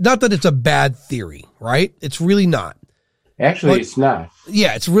 Not that it's a bad theory, right? It's really not. Actually, it's not.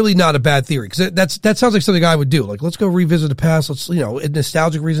 Yeah, it's really not a bad theory because that sounds like something I would do. Like, let's go revisit the past. Let's,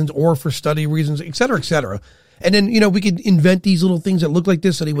 nostalgic reasons or for study reasons, et cetera, et cetera. And then, we could invent these little things that look like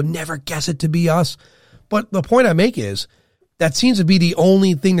this so they would never guess it to be us. But the point I make is that seems to be the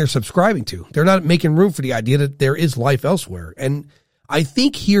only thing they're subscribing to. They're not making room for the idea that there is life elsewhere. And I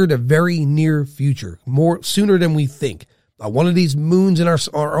think here in the very near future, sooner than we think, one of these moons in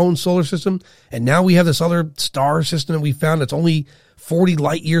our own solar system, and now we have this other star system that we found that's only 40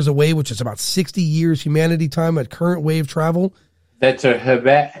 light years away, which is about 60 years humanity time at current wave travel. That's a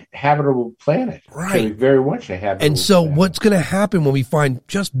habitable planet. Right. Very much a habitable And so planet. what's going to happen when we find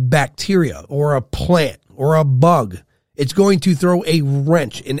just bacteria or a plant or a bug? It's going to throw a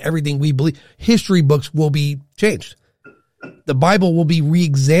wrench in everything we believe. History books will be changed. The Bible will be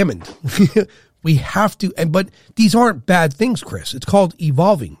re-examined. We have to, but these aren't bad things, Chris. It's called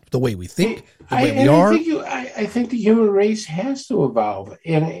evolving the way we think, the way we are. I think the human race has to evolve,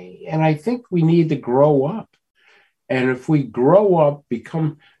 and I think we need to grow up. And if we grow up,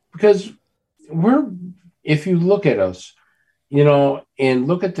 because if you look at us, and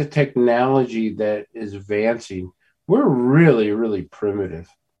look at the technology that is advancing, we're really, really primitive.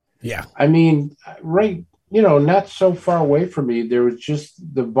 Yeah. I mean, right. Not so far away from me, there was just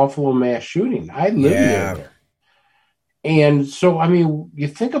the Buffalo mass shooting. I lived there. And so, I mean, you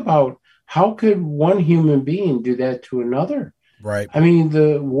think about how could one human being do that to another? Right. I mean,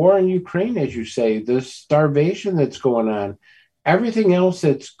 the war in Ukraine, as you say, the starvation that's going on, everything else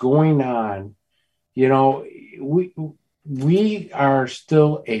that's going on, we are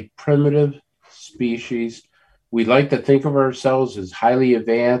still a primitive species. We like to think of ourselves as highly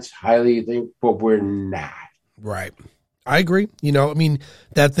advanced, but we're not. Right. I agree.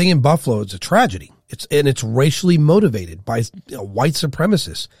 That thing in Buffalo is a tragedy. It's racially motivated by white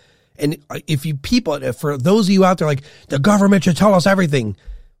supremacists. And for those of you out there, like, the government should tell us everything.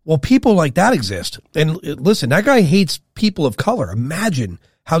 Well, people like that exist. And listen, that guy hates people of color. Imagine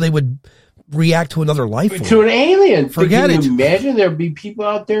how they would react to another life form. To an alien. Forget it. Imagine there'd be people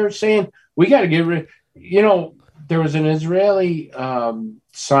out there saying, we got to get rid. There was an Israeli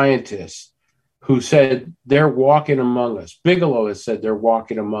scientist who said they're walking among us. Bigelow has said they're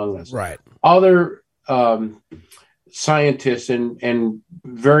walking among us. Right. Other scientists and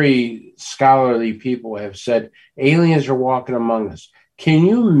very scholarly people have said aliens are walking among us. Can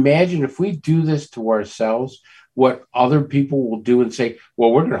you imagine if we do this to ourselves, what other people will do and say,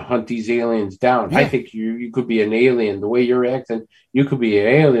 well, we're going to hunt these aliens down. Yeah. I think you could be an alien. The way you're acting, you could be an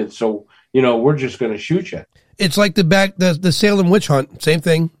alien. So, we're just going to shoot you. It's like the Salem witch hunt. Same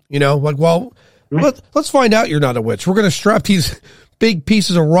thing, let's find out you're not a witch. We're going to strap these big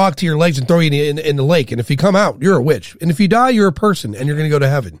pieces of rock to your legs and throw you in the lake. And if you come out, you're a witch. And if you die, you're a person and you're going to go to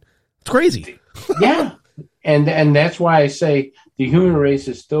heaven. It's crazy. Yeah. And that's why I say the human race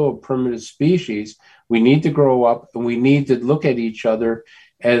is still a primitive species. We need to grow up and we need to look at each other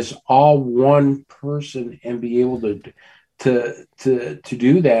as all one person and be able to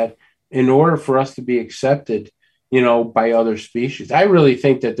do that in order for us to be accepted, by other species. I really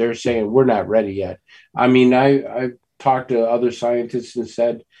think that they're saying we're not ready yet. I mean, I've talked to other scientists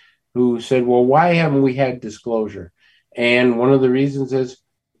who said, well, why haven't we had disclosure? And one of the reasons is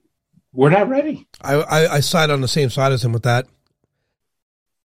we're not ready. I side on the same side as him with that.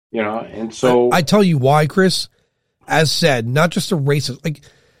 And so I tell you why, Chris. As said, not just a racist, like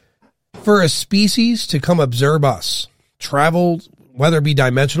for a species to come observe us, travel, whether it be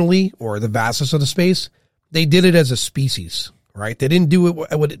dimensionally or the vastness of the space, they did it as a species, right? They didn't do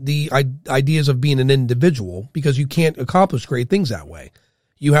it with the ideas of being an individual, because you can't accomplish great things that way.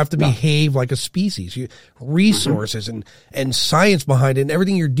 You have to behave like a species. Resources and science behind it and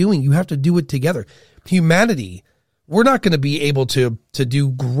everything you're doing, you have to do it together. Humanity, we're not going to be able to do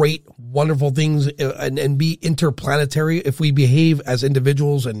great, wonderful things and be interplanetary if we behave as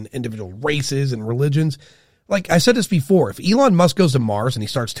individuals and individual races and religions. Like I said this before, if Elon Musk goes to Mars and he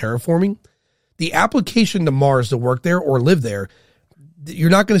starts terraforming, the application to Mars to work there or live there,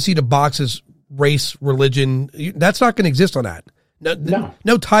 you're not going to see the boxes, race, religion. That's not going to exist on that.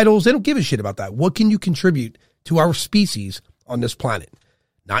 No titles. They don't give a shit about that. What can you contribute to our species on this planet?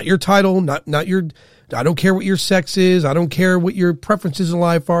 Not your title, not your, I don't care what your sex is. I don't care what your preferences in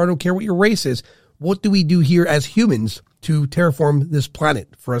life are. I don't care what your race is. What do we do here as humans to terraform this planet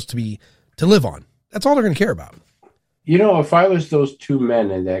for us to live on? That's all they're going to care about. If I was those two men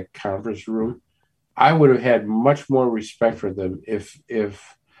in that conference room, I would have had much more respect for them if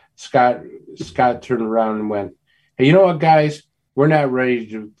Scott turned around and went, hey, you know what, guys? We're not ready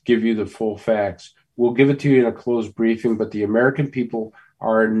to give you the full facts. We'll give it to you in a closed briefing, but the American people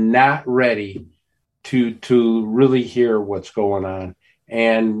are not ready to really hear what's going on.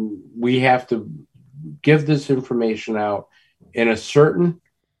 And we have to give this information out in a certain,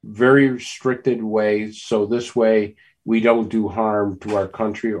 very restricted way. So this way we don't do harm to our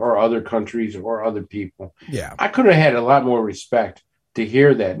country or other countries or other people. Yeah. I could have had a lot more respect to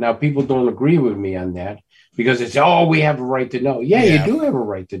hear that. Now, people don't agree with me on that because it's, we have a right to know. Yeah, you do have a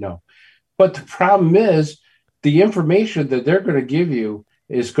right to know. But the problem is the information that they're going to give you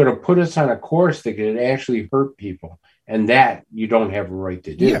is going to put us on a course that could actually hurt people. And that you don't have a right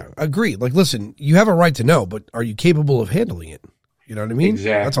to do. Yeah, agreed. Like, listen, you have a right to know, but are you capable of handling it? You know what I mean?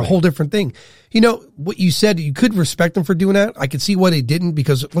 Exactly. That's a whole different thing. What you said, you could respect them for doing that. I could see why they didn't,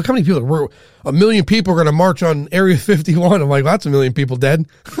 because look how many people were. 1 million people are going to march on Area 51. I'm like, that's 1 million people dead.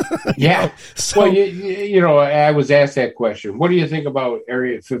 Yeah. So, well, I was asked that question. What do you think about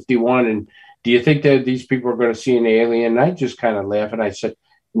Area 51? And do you think that these people are going to see an alien? And I just kind of laughed and I said,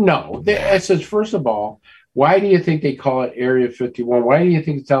 no. I said, first of all, why do you think they call it Area 51? Why do you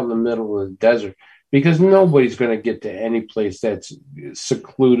think it's out in the middle of the desert? Because nobody's going to get to any place that's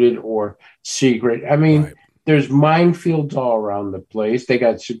secluded or secret. I mean, There's minefields all around the place. They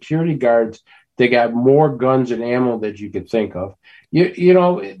got security guards. They got more guns and ammo that you could think of.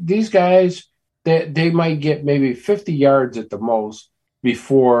 These guys, they might get maybe 50 yards at the most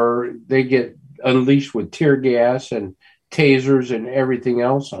before they get unleashed with tear gas and tasers and everything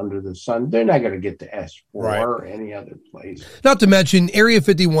else under the sun. They're not going to get to S4 or any other place. Not to mention, Area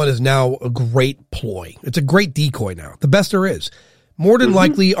 51 is now a great ploy. It's a great decoy now. The best there is. More than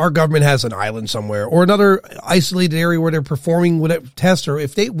likely, our government has an island somewhere or another isolated area where they're performing whatever tests, or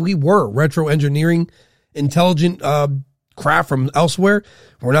if we were retro-engineering intelligent craft from elsewhere,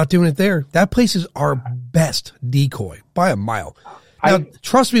 we're not doing it there. That place is our best decoy by a mile. Now,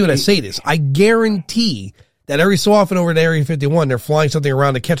 trust me when I say this. I guarantee that every so often over at Area 51, they're flying something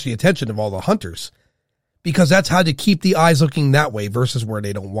around to catch the attention of all the hunters, because that's how to keep the eyes looking that way versus where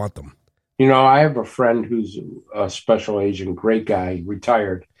they don't want them. I have a friend who's a special agent, great guy,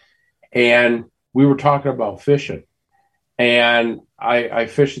 retired, and we were talking about fishing. And I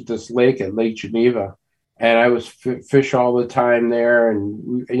fish at this lake at Lake Geneva, and I was fish all the time there.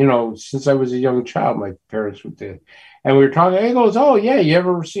 And, since I was a young child, my parents would do. And we were talking, and he goes, oh, yeah, you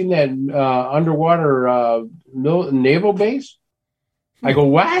ever seen that underwater naval base? I go,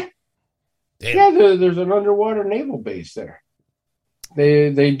 what? Damn. Yeah, there's an underwater naval base there.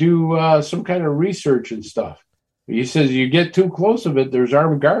 They do some kind of research and stuff. He says, you get too close of it, there's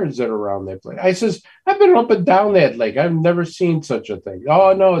armed guards that are around that place. I says, I've been up and down that lake. I've never seen such a thing.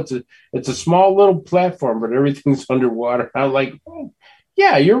 Oh, no, it's a small little platform, but everything's underwater. I'm like, oh.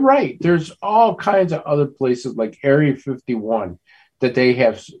 Yeah, you're right. There's all kinds of other places like Area 51 that they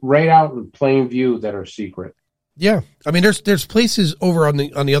have right out in plain view that are secret. Yeah. I mean, there's places over on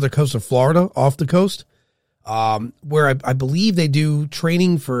the other coast of Florida, off the coast, where I believe they do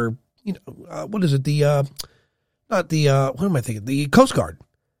training for, what is it? What am I thinking? The Coast Guard.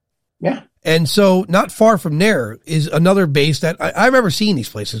 Yeah. And so not far from there is another base that I remember seeing these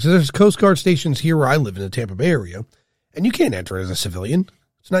places. So there's Coast Guard stations here where I live in the Tampa Bay area, and you can't enter as a civilian.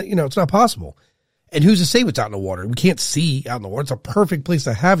 It's not, it's not possible. And who's to say what's out in the water? We can't see out in the water. It's a perfect place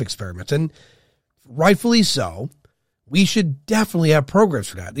to have experiments. And rightfully so, we should definitely have programs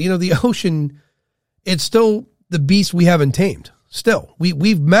for that. The ocean, it's still the beast we haven't tamed. Still,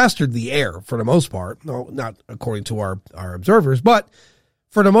 we've mastered the air for the most part. No, not according to our observers, but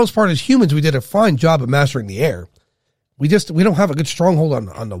for the most part, as humans, we did a fine job of mastering the air. We don't have a good stronghold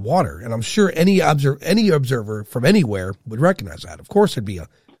on the water, and I'm sure any observer from anywhere would recognize that. Of course, it'd be a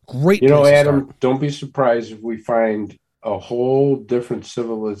great. Adam, don't be surprised if we find a whole different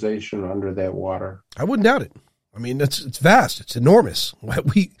civilization under that water. I wouldn't doubt it. I mean, it's vast, it's enormous.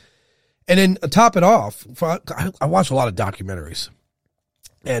 And then to top it off, I watch a lot of documentaries,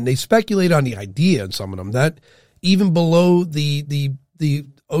 and they speculate on the idea in some of them that even below the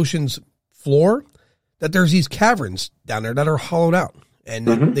ocean's floor, that there's these caverns down there that are hollowed out,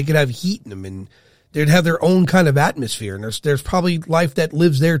 and they could have heat in them, and they'd have their own kind of atmosphere, and there's probably life that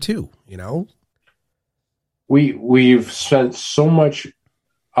lives there too. We've spent so much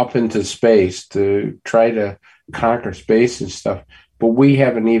up into space to try to conquer space and stuff, but we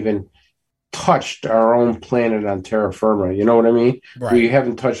haven't even touched our own planet on terra firma. You know what I mean? Right. We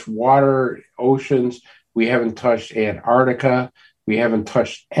haven't touched water, oceans. We haven't touched Antarctica. We haven't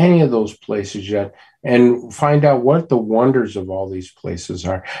touched any of those places yet, and find out what the wonders of all these places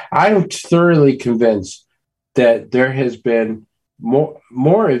are. I'm thoroughly convinced that there has been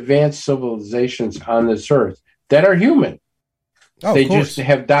more advanced civilizations on this earth that are human. Oh, they just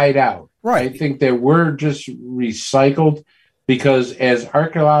have died out. Right. I think that we're just recycled, because as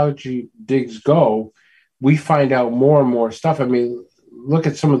archaeology digs go, we find out more and more stuff. I mean, look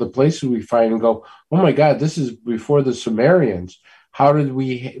at some of the places we find and go, oh my God, this is before the Sumerians. How did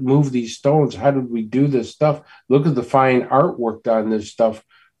we move these stones? How did we do this stuff? Look at the fine artwork on this stuff.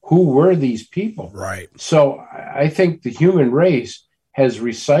 Who were these people? Right. So I think the human race has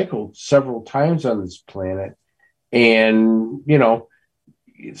recycled several times on this planet. And,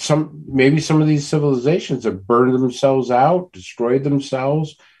 maybe some of these civilizations have burned themselves out, destroyed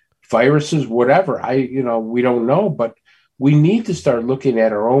themselves, viruses, whatever. We don't know, but we need to start looking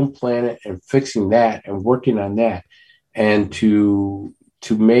at our own planet and fixing that and working on that, and to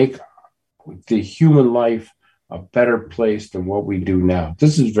make the human life a better place than what we do now.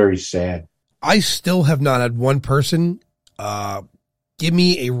 This is very sad. I still have not had one person give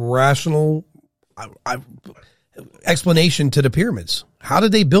me a rational explanation to the pyramids. How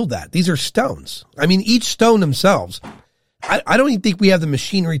did they build that? These are stones. I mean, each stone themselves. I don't even think we have the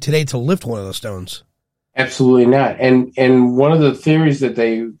machinery today to lift one of those stones. Absolutely not. And one of the theories that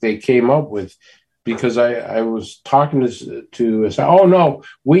they came up with, because I was talking to oh no,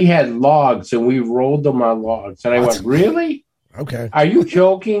 we had logs and we rolled them on logs. And I went, really? Okay. Are you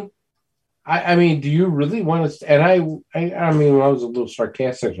joking? I mean, do you really want to? And I mean, I was a little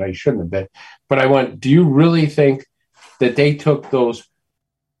sarcastic. I shouldn't have been. But I went, do you really think that they took those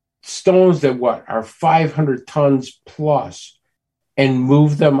stones that are 500 tons plus and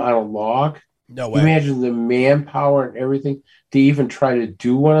moved them on a log? No way. Imagine the manpower and everything to even try to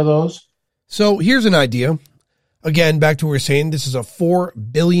do one of those. So here's an idea. Again, back to what we were saying, this is a 4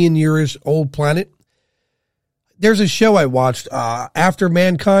 billion years old planet. There's a show I watched, After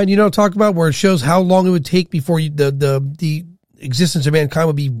Mankind, talk about, where it shows how long it would take before the existence of mankind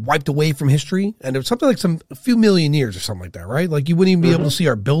would be wiped away from history. And it was something like a few million years or something like that, right? Like you wouldn't even be able to see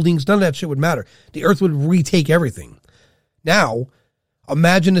our buildings. None of that shit would matter. The earth would retake everything. Now,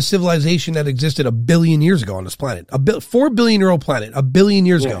 imagine a civilization that existed 1 billion years ago on this planet. 4 billion year old planet, 1 billion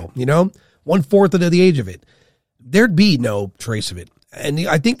years ago, 1/4 of the age of it. There'd be no trace of it. And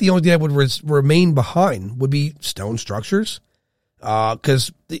I think the only thing that would remain behind would be stone structures,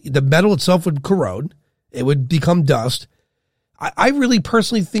 because the metal itself would corrode. It would become dust. I really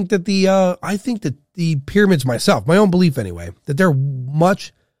personally think that the pyramids myself, my own belief anyway, that they're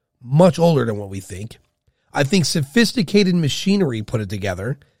much, much older than what we think. I think sophisticated machinery put it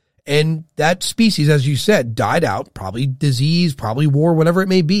together, and that species, as you said, died out, probably disease, probably war, whatever it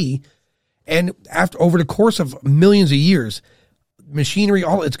may be. And over the course of millions of years, machinery,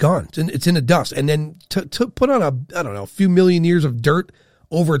 it's gone. It's in the dust. And then to put on a few million years of dirt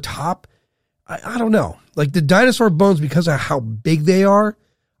over top, I don't know. Like the dinosaur bones, because of how big they are,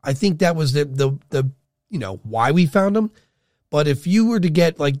 I think that was the why we found them. But if you were to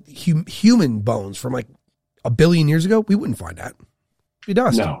get like human bones from like 1 billion years ago, we wouldn't find that. It'd be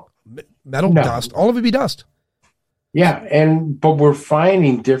dust. No. Metal, dust. All of it be dust. Yeah, but we're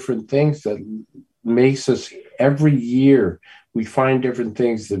finding different things that makes us every year. we find different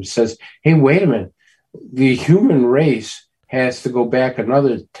things that says, hey, wait a minute, the human race has to go back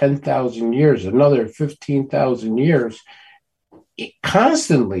another 10,000 years, another 15,000 years.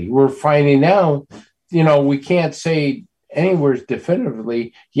 Constantly, we're finding out, we can't say anywhere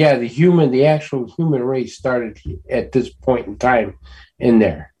definitively, the actual human race started at this point in time in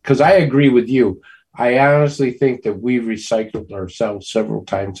there. Because I agree with you. I honestly think that we've recycled ourselves several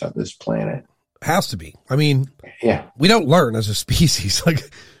times on this planet. Has to be. I mean, yeah, we don't learn as a species. Like,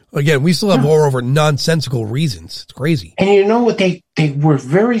 again, we still have war over nonsensical reasons. It's crazy. And you know what? They were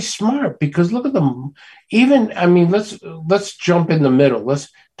very smart, because look at them. Even, I mean, let's jump in the middle. Let's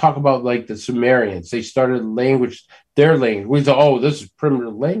talk about like the Sumerians. They started their language. We thought, oh, this is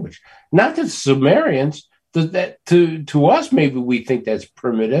primitive language. Not the Sumerians. That to us, maybe we think that's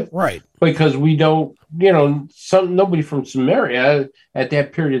primitive, right? Because we don't, nobody from Sumeria at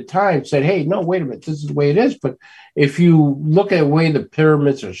that period of time said, "Hey, no, wait a minute, this is the way it is." But if you look at the way the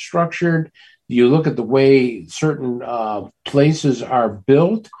pyramids are structured, you look at the way certain places are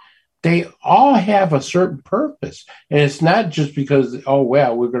built, they all have a certain purpose, and it's not just because, oh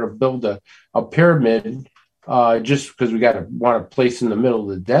well, we're going to build a pyramid. Just because we want a place in the middle of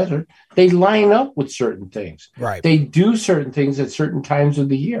the desert. They line up with certain things. Right. They do certain things at certain times of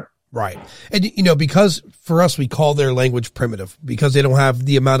the year. Right. And, because for us, we call their language primitive because they don't have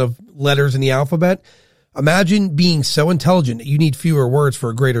the amount of letters in the alphabet. Imagine being so intelligent that you need fewer words for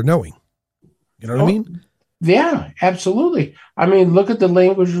a greater knowing. You know what I mean? Yeah, absolutely. I mean, look at the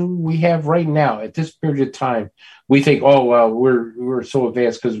language we have right now at this period of time. We think, oh, well, we're so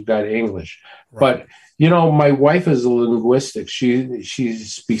advanced because we've got English. Right. But my wife is a linguistic. She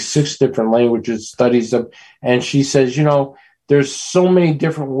speaks 6 different languages, studies them, and she says, there's so many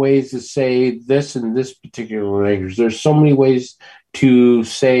different ways to say this in this particular language. There's so many ways to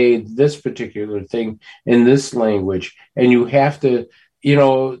say this particular thing in this language, and you have to,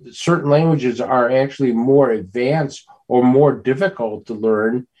 certain languages are actually more advanced or more difficult to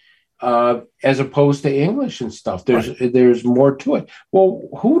learn as opposed to English and stuff. There's more to it. Well,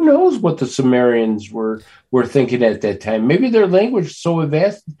 who knows what the Sumerians were thinking at that time? Maybe their language was so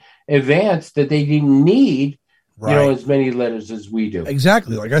advanced that they didn't need as many letters as we do.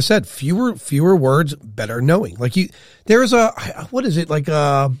 Exactly. Like I said, fewer words, better knowing. Like there's what is it? Like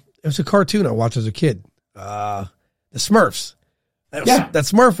it was a cartoon I watched as a kid. The Smurfs. That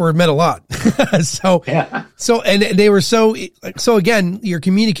Smurf word meant a lot. And they were so again, you're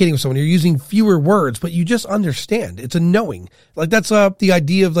communicating with someone, you're using fewer words, but you just understand. It's a knowing. Like that's the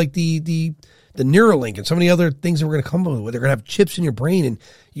idea of like the Neuralink and so many other things that we're going to come up with. They're going to have chips in your brain and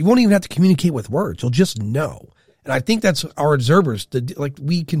you won't even have to communicate with words. You'll just know. And I think that's our observers.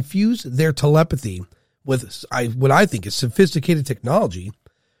 We confuse their telepathy with what I think is sophisticated technology.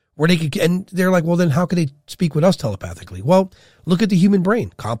 Where and they're like, well, then how can they speak with us telepathically? Well, look at the human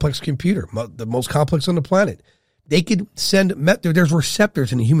brain, complex computer, the most complex on the planet. They could send, there's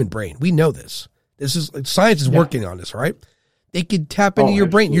receptors in the human brain. We know this. Science is working on this, right? They could tap into your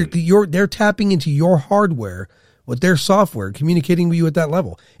brain. They're tapping into your hardware with their software, communicating with you at that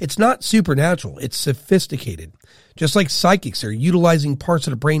level. It's not supernatural. It's sophisticated. Just like psychics are utilizing parts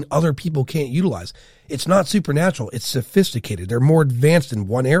of the brain other people can't utilize. It's not supernatural. It's sophisticated. They're more advanced in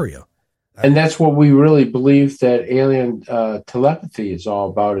one area. And that's what we really believe that alien telepathy is all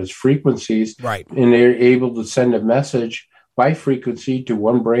about, is frequencies. Right. And they're able to send a message by frequency to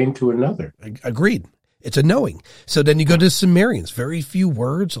one brain to another. Agreed. It's a knowing. So then you go to Sumerians, very few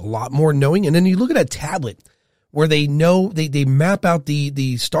words, a lot more knowing. And then you look at a tablet where they know, they map out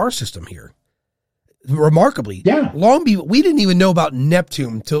the star system here. Remarkably, we didn't even know about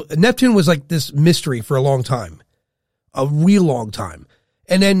Neptune till Neptune was like this mystery for a long time, a real long time.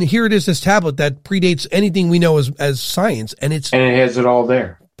 And then here it is, this tablet that predates anything we know as science, and it has it all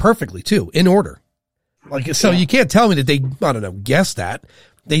there perfectly too, in order. Like so, you can't tell me that they guessed that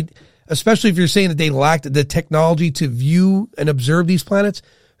especially if you're saying that they lacked the technology to view and observe these planets.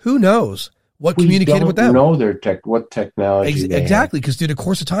 Who knows? What communicated with them? Know what technology exactly, because through the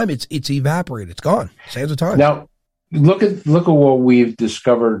course of time, it's evaporated, it's gone. Sands of time. Now, look at what we've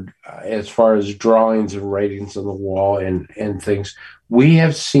discovered as far as drawings and writings on the wall and things. We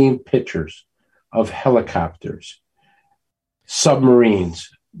have seen pictures of helicopters,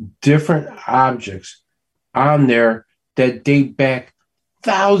 submarines, different objects on there that date back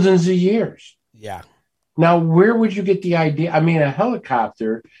thousands of years. Yeah. Now, where would you get the idea? I mean, a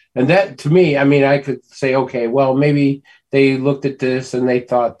helicopter, and that to me, I mean, I could say, okay, well, maybe they looked at this and they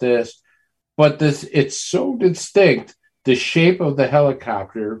thought this, but it's so distinct, the shape of the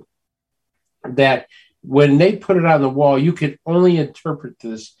helicopter, that when they put it on the wall, you could only interpret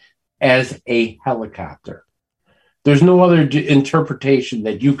this as a helicopter. There's no other interpretation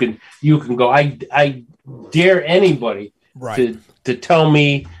that you can go. I dare anybody to tell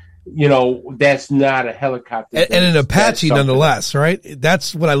me, that's not a helicopter. And an Apache nonetheless, right?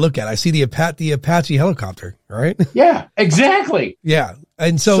 That's what I look at. I see the Apache helicopter, right? Yeah, exactly. Yeah.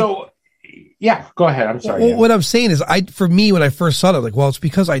 And so yeah, go ahead. I'm sorry. Well, what I'm saying is, for me, when I first saw it, I'm like, well, it's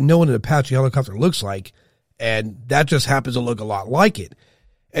because I know what an Apache helicopter looks like, and that just happens to look a lot like it.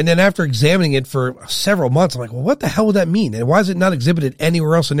 And then after examining it for several months, I'm like, well, what the hell would that mean? And why is it not exhibited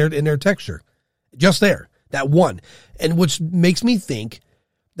anywhere else in their texture? Just there, that one. And which makes me think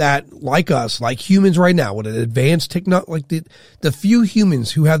that, like us, like humans right now, with an advanced technology, like the few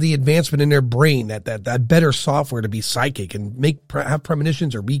humans who have the advancement in their brain, that better software to be psychic and have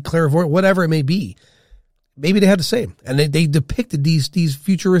premonitions or be clairvoyant, whatever it may be, maybe they had the same. And they depicted these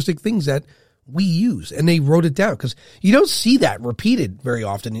futuristic things that we use, and they wrote it down, because you don't see that repeated very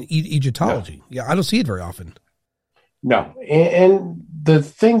often in Egyptology. No. Yeah, I don't see it very often. No. And the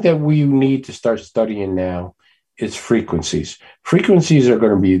thing that we need to start studying now is frequencies. Frequencies are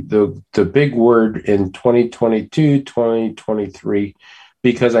going to be the big word in 2022, 2023,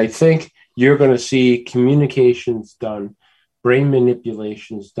 because I think you're going to see communications done, brain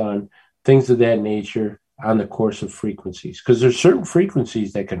manipulations done, things of that nature on the course of frequencies, because there's certain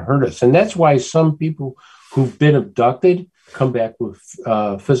frequencies that can hurt us. And that's why some people who've been abducted come back with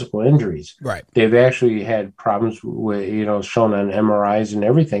physical injuries. Right. They've actually had problems with, shown on MRIs and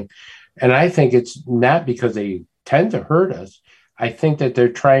everything. And I think it's not because they tend to hurt us. I think that they're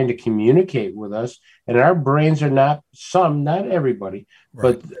trying to communicate with us, and our brains are not everybody,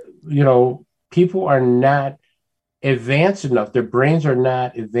 right. But, people are not advanced enough. Their brains are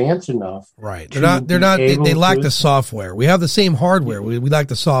not advanced enough. Right. They lack the software. We have the same hardware. We lack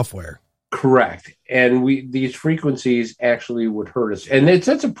the software. Correct. And these frequencies actually would hurt us. And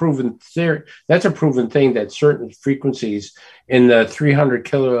that's a proven theory. That's a proven thing, that certain frequencies in the 300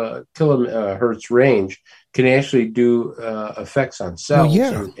 kilohertz range can actually do effects on cells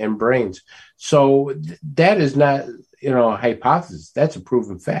and brains. So that is not, a hypothesis. That's a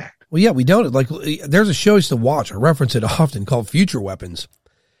proven fact. Well, yeah, we don't. Like, there's a show I used to watch, I reference it often, called Future Weapons.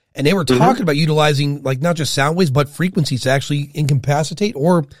 And they were talking about utilizing, like, not just sound waves, but frequencies to actually incapacitate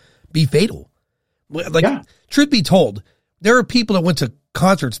or be fatal. Like, truth be told, there are people that went to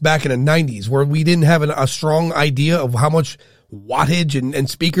concerts back in the 90s where we didn't have a strong idea of how much wattage and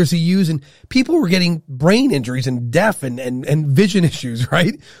speakers to use, and people were getting brain injuries and deaf and vision issues,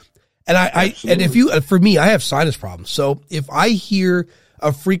 right? And for me, I have sinus problems. So if I hear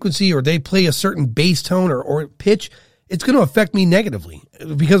a frequency or they play a certain bass tone or pitch, it's going to affect me negatively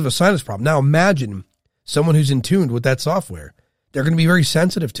because of a sinus problem. Now imagine someone who's in tune with that software. They're going to be very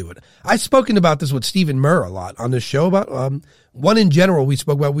sensitive to it. I've spoken about this with Stephen Murr a lot on this show about one in general we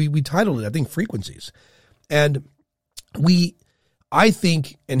spoke about. We titled it, I think, Frequencies. And I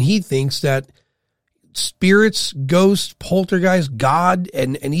think, and he thinks that spirits, ghosts, poltergeists, God,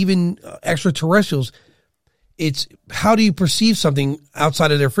 and even extraterrestrials, it's how do you perceive something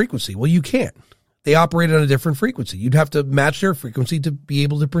outside of their frequency? Well, you can't. They operate on a different frequency. You'd have to match their frequency to be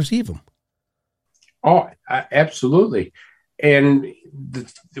able to perceive them. Oh, absolutely. And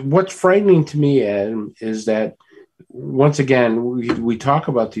what's frightening to me, Adam, is that once again, we talk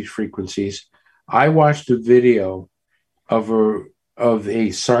about these frequencies. I watched a video of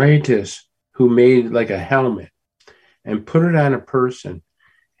a scientist who made like a helmet and put it on a person.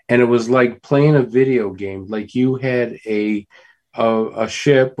 And it was like playing a video game, like you had a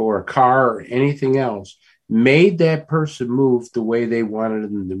ship or a car or anything else, made that person move the way they wanted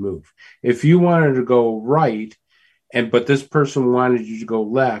them to move. If you wanted to go right, but this person wanted you to go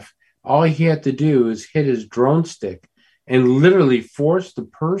left, all he had to do is hit his drone stick and literally force the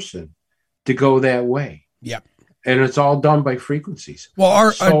person to go that way. Yep. And it's all done by frequencies. Well,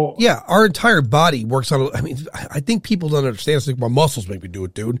 our entire body works on. I mean, I think people don't understand. It's like, my muscles make me do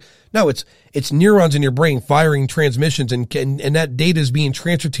it, dude. No, it's neurons in your brain firing transmissions, and that data is being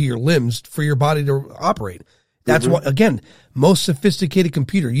transferred to your limbs for your body to operate. That's what, again, most sophisticated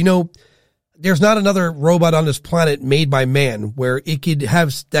computer. There's not another robot on this planet made by man where it could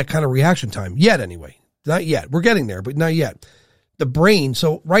have that kind of reaction time yet. Anyway, not yet. We're getting there, but not yet. The brain.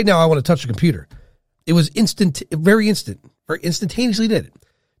 So right now, I want to touch the computer. It was very instantaneously did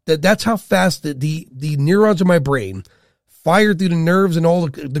it. That's how fast the neurons in my brain fired through the nerves and all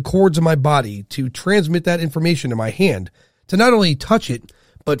the cords in my body to transmit that information to my hand to not only touch it,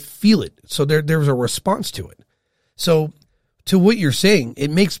 but feel it. So there was a response to it. So to what you're saying, it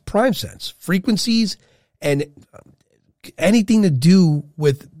makes prime sense. Frequencies and anything to do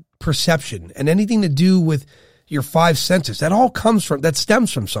with perception and anything to do with your five senses, that all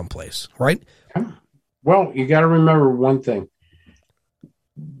stems from someplace, right? Well, you got to remember one thing.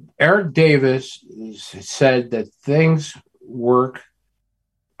 Eric Davis said that things work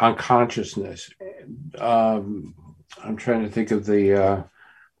on consciousness. I'm trying to think of the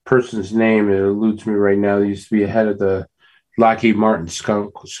person's name. It eludes me right now. He used to be head of the Lockheed Martin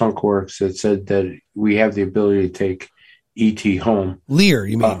Skunk Works that said that we have the ability to take ET home. Lear,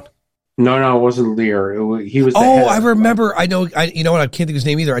 you mean? No, it wasn't Lear. He was. I remember. I know. You know what? I can't think of his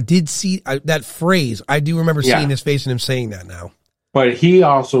name either. I did see that phrase. I do remember seeing his face and him saying that now. But he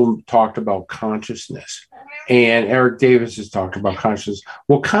also talked about consciousness, and Eric Davis has talked about consciousness.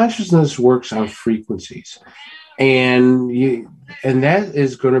 Well, consciousness works on frequencies, and that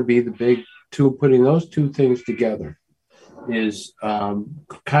is going to be the big tool. Putting those two things together is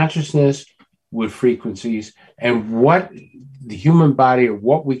consciousness with frequencies, and what the human body or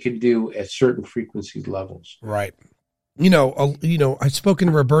what we can do at certain frequency levels. Right. I've spoken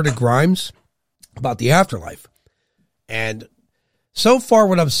to Roberta Grimes about the afterlife, and so far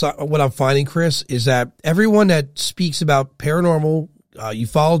what I'm finding, Chris, is that everyone that speaks about paranormal,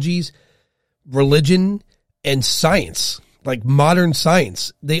 ufologies, religion, and science, like modern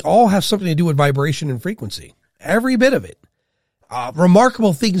science, they all have something to do with vibration and frequency. Every bit of it.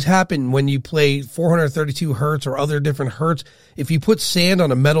 Remarkable things happen when you play 432 hertz or other different hertz. If you put sand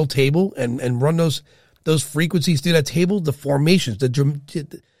on a metal table and run those frequencies through that table, the formations,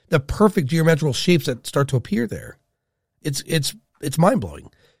 the perfect geometrical shapes that start to appear there, it's mind blowing.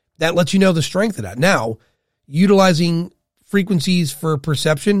 That lets you know the strength of that. Now, utilizing frequencies for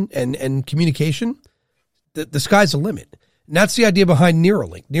perception and communication, the sky's the limit. And that's the idea behind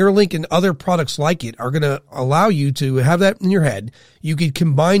Neuralink. Neuralink and other products like it are going to allow you to have that in your head. You could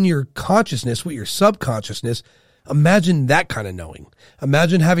combine your consciousness with your subconsciousness. Imagine that kind of knowing.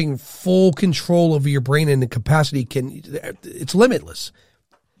 Imagine having full control over your brain, and the capacity it's limitless.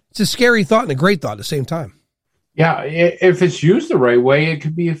 It's a scary thought and a great thought at the same time. Yeah, if it's used the right way, it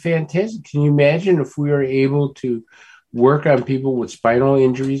could be a fantastic. Can you imagine if we were able to work on people with spinal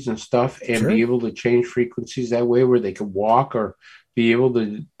injuries and stuff and be able to change frequencies that way where they could walk or be able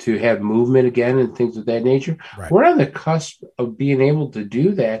to have movement again and things of that nature? Right. We're on the cusp of being able to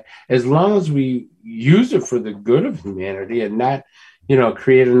do that as long as we use it for the good of humanity and not,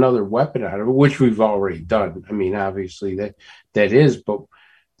 create another weapon out of it, which we've already done. I mean, obviously that is, but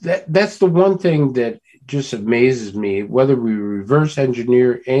that's the one thing that just amazes me. Whether we reverse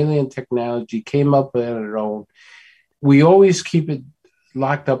engineer alien technology, came up with it on our own, we always keep it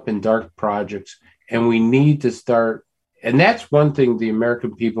locked up in dark projects, and we need to start. And that's one thing the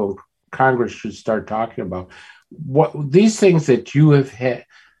American people, Congress should start talking about. What these things that you have had,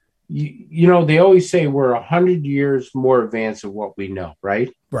 they always say we're 100 years more advanced of what we know,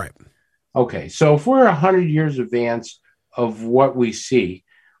 right? Right. Okay. So if we're 100 years advance of what we see,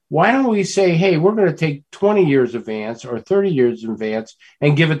 why don't we say, hey, we're going to take 20 years advance or 30 years advance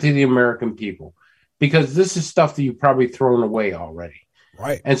and give it to the American people? Because this is stuff that you've probably thrown away already.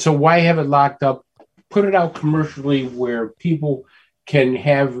 Right. And so why have it locked up? Put it out commercially where people can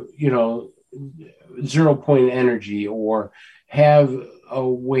have, 0 point energy or have a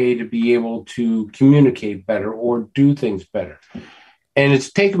way to be able to communicate better or do things better. And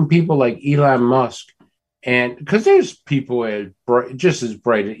it's taken people like Elon Musk, and because there's people just as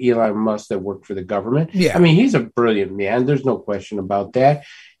bright as Elon Musk that work for the government. Yeah. I mean, he's a brilliant man. There's no question about that.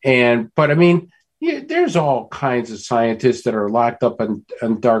 But I mean, there's all kinds of scientists that are locked up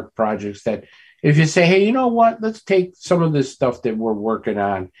on dark projects that if you say, hey, you know what, let's take some of this stuff that we're working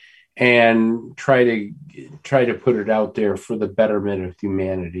on and try to put it out there for the betterment of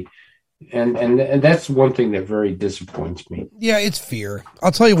humanity. And that's one thing that very disappoints me. Yeah, it's fear.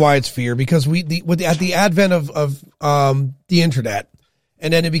 I'll tell you why it's fear, because at the advent of the internet,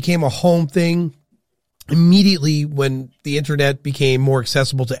 and then it became a home thing, immediately when the internet became more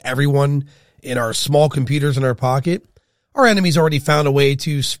accessible to everyone in our small computers in our pocket, our enemies already found a way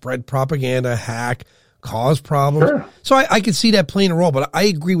to spread propaganda, hack, cause problems. Sure. So I could see that playing a role, but I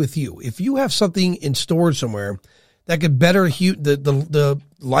agree with you. If you have something in storage somewhere that could better the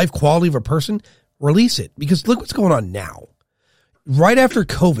life quality of a person, release it. Because look what's going on now. Right after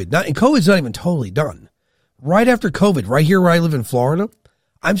COVID, and COVID's not even totally done. Right after COVID, right here where I live in Florida,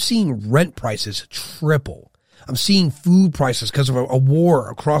 I'm seeing rent prices triple. I'm seeing food prices because of a war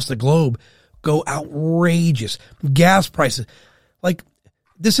across the globe go outrageous. Gas prices. Like,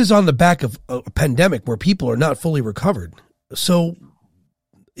 this is on the back of a pandemic where people are not fully recovered. So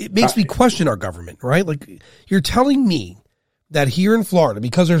it makes me question our government, right? Like, you're telling me that here in Florida,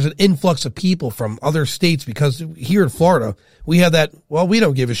 because there's an influx of people from other states, because here in Florida, we have that, well, we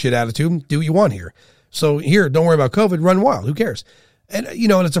don't give a shit attitude. Do what you want here. So here, don't worry about COVID, run wild. Who cares? And,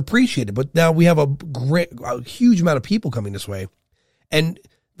 and it's appreciated, but now we have a huge amount of people coming this way, and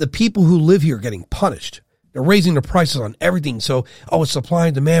the people who live here are getting punished. They're raising the prices on everything. So, it's supply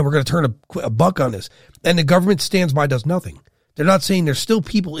and demand. We're going to turn a buck on this. And the government stands by, does nothing. They're not saying there's still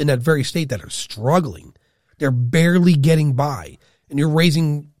people in that very state that are struggling. They're barely getting by. And you're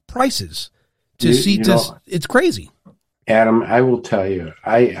raising prices it's crazy. Adam, I will tell you,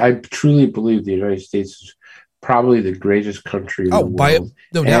 I truly believe the United States is probably the greatest country in the world.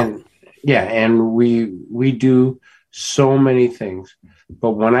 No doubt. Yeah, and we do so many things.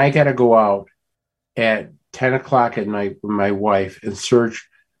 But when I got to go out at 10 o'clock at night with my wife and search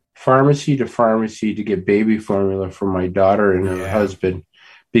pharmacy to pharmacy to get baby formula for my daughter and her husband,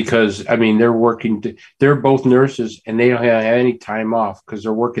 because they're both nurses and they don't have any time off because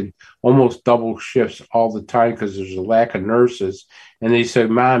they're working almost double shifts all the time because there's a lack of nurses. And they said,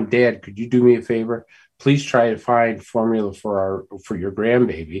 Mom, Dad, could you do me a favor? Please try to find formula for your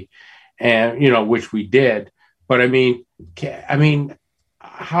grandbaby. And, which we did. But I mean,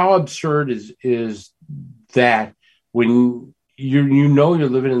 how absurd is that when you're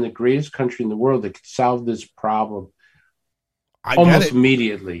living in the greatest country in the world that could solve this problem almost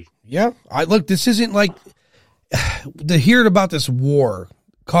immediately. Yeah. This isn't like to hear about this war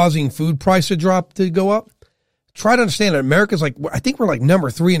causing food price to go up. Try to understand that America's I think we're number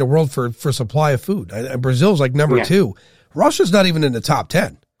 3 in the world for supply of food. Brazil's number 2. Russia's not even in the top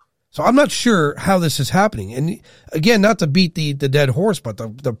 10. So I'm not sure how this is happening. And again, not to beat the dead horse, but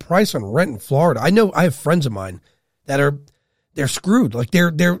the price on rent in Florida. I have friends of mine that they're screwed.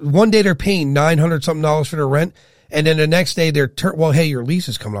 They're one day they're paying $900 something for their rent, and then the next day hey, your lease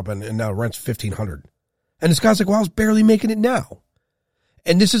is coming up and now rent's $1,500. And this guy's like, well, I was barely making it now.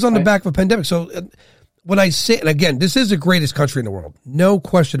 And this is on the back of a pandemic. So when I say, and again, this is the greatest country in the world, no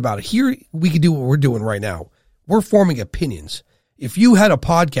question about it. Here we can do what we're doing right now. We're forming opinions. If you had a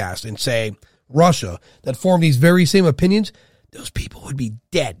podcast in, say, Russia that formed these very same opinions, those people would be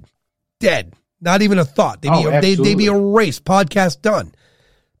dead. Not even a thought. They'd be erased. Podcast done.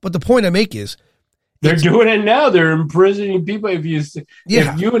 But the point I make is, they're doing it now. They're imprisoning people. If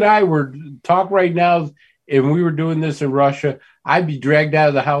you and I were talk right now, and we were doing this in Russia, I'd be dragged out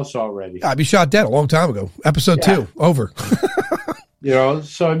of the house already. I'd be shot dead a long time ago. Episode 2 over.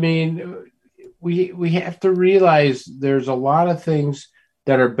 So I mean, we have to realize there's a lot of things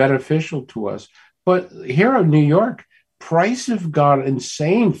that are beneficial to us. But here in New York, prices have gone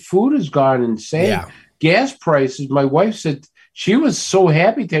insane. Food has gone insane. Yeah. Gas prices. My wife said she was so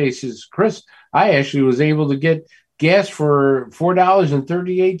happy today. She says, Chris, I actually was able to get gas for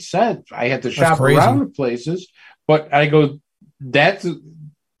 $4.38. I had to shop around the places. But I go,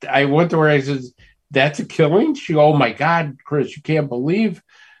 I went to her, I said, that's a killing? She go, oh my God, Chris, you can't believe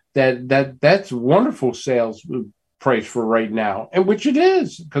that's wonderful sales price for right now, and which it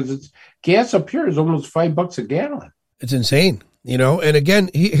is, because it's gas up here is almost $5 a gallon. It's insane, And again,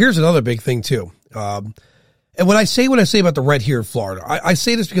 here's another big thing too. And when I say about the rent here in Florida, I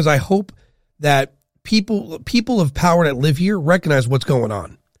say this because I hope that people of power that live here recognize what's going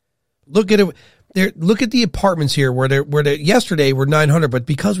on. Look at it. Look at the apartments here where they yesterday were $900, but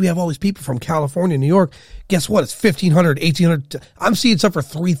because we have all these people from California, New York, guess what? It's $1,500, $1,800. I'm seeing stuff for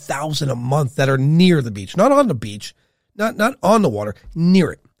 $3,000 a month that are near the beach, not on the beach, not on the water,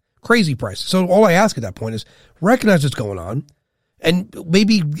 near it. Crazy prices. So all I ask at that point is recognize what's going on, and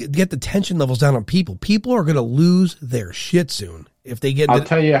maybe get the tension levels down on people. People are going to lose their shit soon if they get. I'll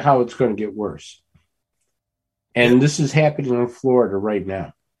tell you how it's going to get worse, and this is happening in Florida right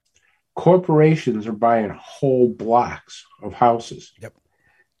now. Corporations are buying whole blocks of houses. Yep.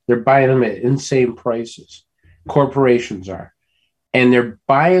 They're buying them at insane prices. Corporations are. And they're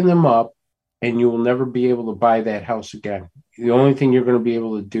buying them up, and you will never be able to buy that house again. The only thing you're going to be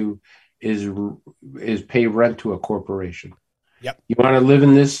able to do is pay rent to a corporation. Yep. You want to live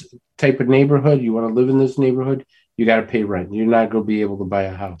in this type of neighborhood, you want to live in this neighborhood, you got to pay rent. You're not going to be able to buy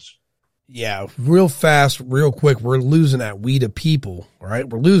a house. Yeah, real fast, real quick, we're losing that we the people, right?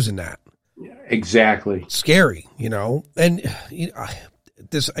 We're losing that. Exactly. Scary, And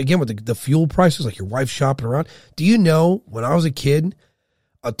this, again, with the fuel prices, like your wife shopping around. Do you know, when I was a kid,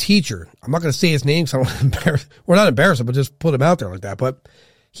 a teacher, I'm not going to say his name, so I don't want to embarrass, we're not embarrassing, but just put him out there like that. But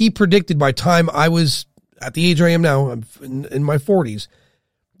he predicted by time I was at the age I am now, I'm in my 40s,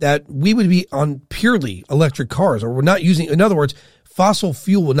 that we would be on purely electric cars, or we're not using, in other words, fossil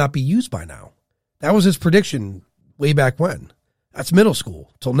fuel would not be used by now. That was his prediction way back when. That's middle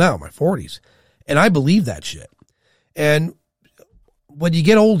school till now, my 40s. And I believe that shit. And when you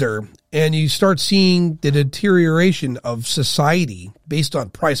get older and you start seeing the deterioration of society based on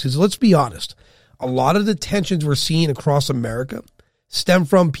price, because let's be honest, a lot of the tensions we're seeing across America stem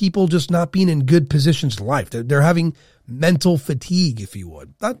from people just not being in good positions in life. They're having mental fatigue, if you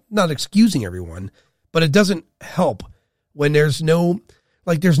would. Not excusing everyone, but it doesn't help when there's no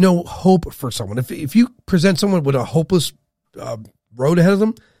hope for someone. If you present someone with a hopeless road ahead of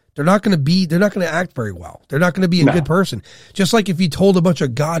them, they're not going to act very well. They're not going to be a good person. Just like if you told a bunch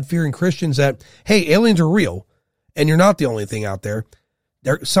of God-fearing Christians that, hey, aliens are real and you're not the only thing out there,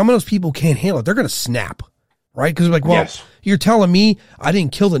 some of those people can't handle it. They're going to snap, right? Because they're like, well, you're telling me I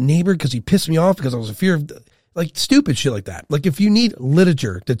didn't kill the neighbor because he pissed me off because I was in fear of, like, stupid shit like that. Like, if you need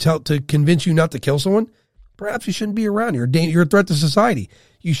literature to convince you not to kill someone, perhaps you shouldn't be around. You're a threat to society.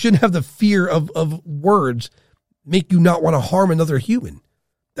 You shouldn't have the fear of words make you not want to harm another human.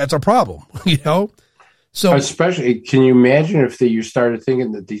 That's a problem, you know? So, especially, can you imagine if you started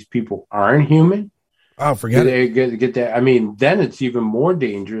thinking that these people aren't human? Oh, forget it. Get that. I mean, then it's even more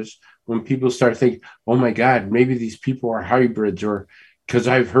dangerous when people start thinking, oh my God, maybe these people are hybrids, or because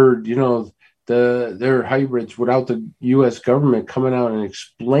I've heard, they're hybrids without the U.S. government coming out and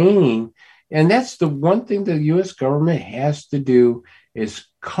explaining. And that's the one thing the U.S. government has to do is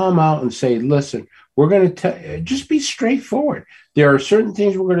come out and say, listen, we're going to just be straightforward. There are certain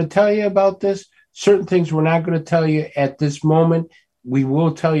things we're going to tell you about this, certain things we're not going to tell you at this moment. We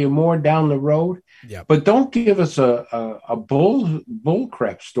will tell you more down the road. Yeah. But don't give us a bull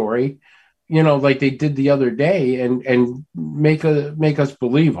crap story, like they did the other day and make us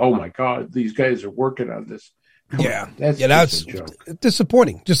believe, oh my God, these guys are working on this. That's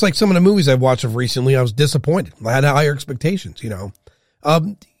disappointing. Just like some of the movies I've watched of recently, I was disappointed. I had higher expectations,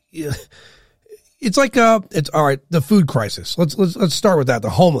 It's like it's all right. The food crisis. Let's start with that. The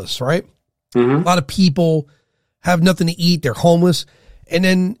homeless, right? Mm-hmm. A lot of people have nothing to eat. They're homeless, and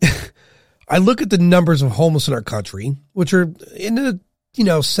then I look at the numbers of homeless in our country, which are in the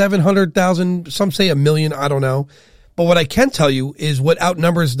 700,000. Some say 1 million. I don't know, but what I can tell you is what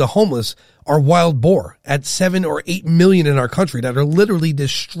outnumbers the homeless are wild boar at 7 or 8 million in our country that are literally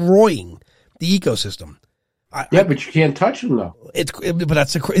destroying the ecosystem. But you can't touch them though. Isn't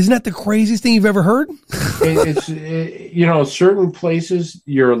that the craziest thing you've ever heard? It's certain places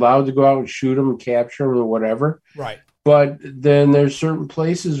you're allowed to go out and shoot them and capture them or whatever. Right. But then there's certain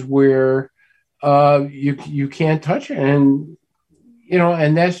places where you can't touch it, and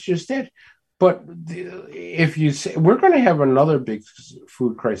that's just it. But if you say we're going to have another big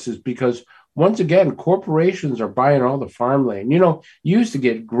food crisis, because once again, corporations are buying all the farmland. You used to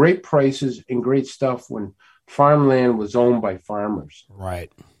get great prices and great stuff when farmland was owned by farmers.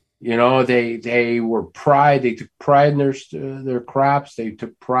 Right. They took pride in their crops. They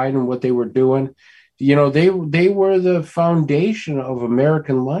took pride in what they were doing. They were the foundation of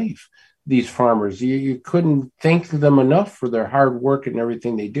American life. These farmers, you couldn't thank them enough for their hard work and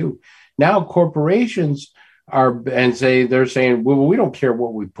everything they do. Now corporations they're saying, well, we don't care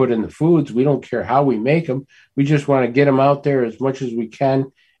what we put in the foods. We don't care how we make them. We just want to get them out there as much as we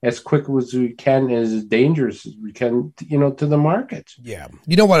can, as quick as we can, as dangerous as we can, to the markets. Yeah.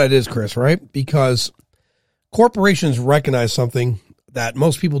 You know what it is, Chris, right? Because corporations recognize something that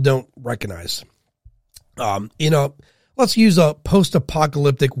most people don't recognize. Let's use a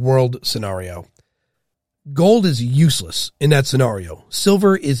post-apocalyptic world scenario. Gold is useless in that scenario.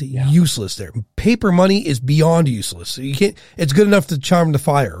 Silver is useless there. Paper money is beyond useless. So it's good enough to charm the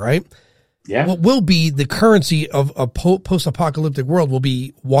fire, right? Yeah. What will be the currency of a post-apocalyptic world will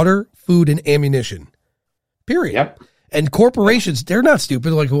be water, food, and ammunition. Period. Yep. And corporations, they're not stupid.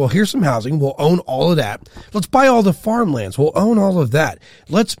 They're like, well, here's some housing. We'll own all of that. Let's buy all the farmlands. We'll own all of that.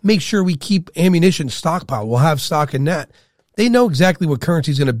 Let's make sure we keep ammunition stockpiled. We'll have stock in that. They know exactly what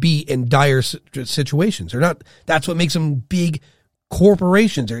currency is going to be in dire situations. That's what makes them big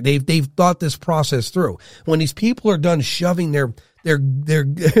corporations. They've thought this process through. When these people are done shoving their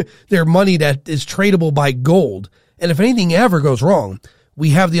money that is tradable by gold, and if anything ever goes wrong,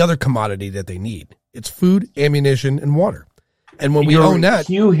 we have the other commodity that they need. It's food, ammunition, and water. And when we own that,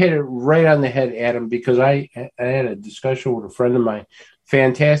 you hit it right on the head, Adam. Because I had a discussion with a friend of mine,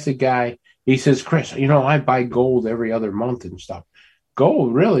 fantastic guy. He says, Chris, I buy gold every other month and stuff.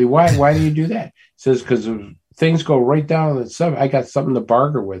 Gold, really? Why do you do that? He says, because things go right down to the stuff. I got something to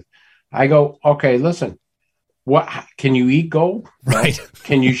barter with. I go, okay, listen. What can you eat gold? Right.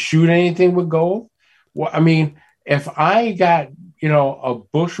 Can you shoot anything with gold? Well, I mean, if I got, a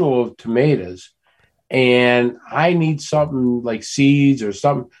bushel of tomatoes and I need something like seeds or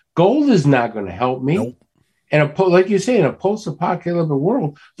something, gold is not going to help me. Nope. And like you say, in a post-apocalyptic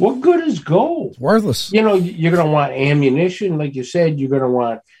world, what good is gold? It's worthless. You're going to want ammunition, like you said. You're going to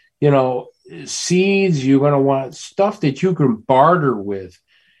want, seeds. You're going to want stuff that you can barter with.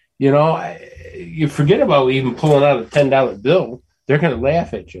 You forget about even pulling out a $10 bill. they're going to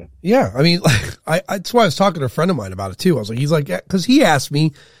laugh at you. Yeah. I mean, that's why I was talking to a friend of mine about it too. I was like, he's like, because he asked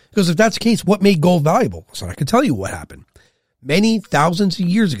me, because if that's the case, what made gold valuable? So I could tell you what happened. Many thousands of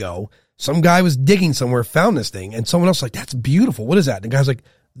years ago, some guy was digging somewhere, found this thing, and someone else was like, that's beautiful. What is that? And the guy's like,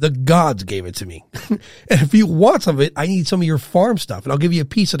 the gods gave it to me. And if you want some of it, I need some of your farm stuff, and I'll give you a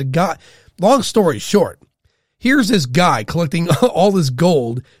piece of the god. Long story short, here's this guy collecting all this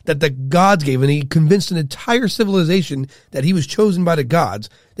gold that the gods gave, and he convinced an entire civilization that he was chosen by the gods.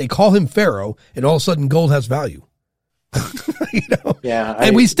 They call him Pharaoh, and all of a sudden gold has value. You know? Yeah.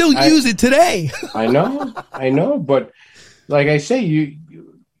 And we still use it today. I know. But like I say,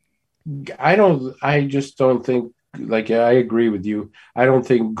 I just don't think, like, I agree with you. I don't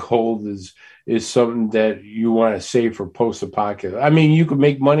think gold is something that you want to save for post-apocalypse. I mean, you could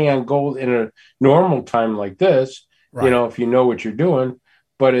make money on gold in a normal time like this, right, you know, if you know what you're doing.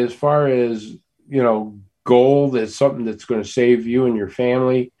 But as far as, you know, gold is something that's going to save you and your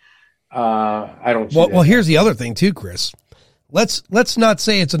family, I don't see that. Well, here's the other thing too, Chris. Let's not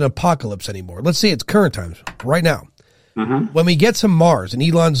say it's an apocalypse anymore. Let's say it's current times right now. Mm-hmm. When we get to Mars and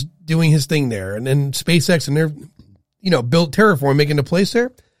Elon's doing his thing there, and then SpaceX and they're, you know, built terraform, making a place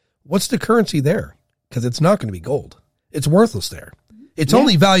there. What's the currency there? Because it's not going to be gold. It's worthless there. It's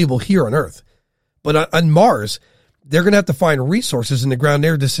only valuable here on Earth. But on Mars, they're going to have to find resources in the ground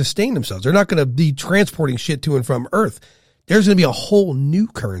there to sustain themselves. They're not going to be transporting shit to and from Earth. There's going to be a whole new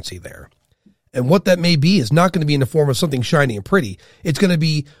currency there. And what that may be is not going to be in the form of something shiny and pretty. It's going to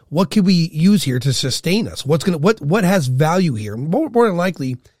be, what can we use here to sustain us? What has value here? More than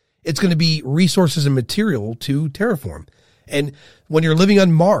likely, it's going to be resources and material to terraform. And when you're living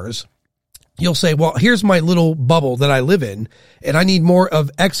on Mars, you'll say, well, here's my little bubble that I live in, and I need more of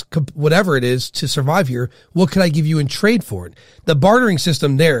X, whatever it is, to survive here. What can I give you in trade for it? The bartering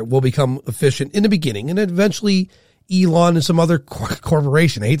system there will become efficient in the beginning, and eventually Elon and some other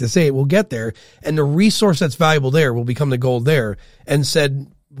corporation, I hate to say it, will get there, and the resource that's valuable there will become the gold there, and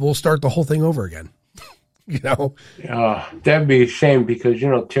said, we'll start the whole thing over again. You know? That'd be a shame, because, you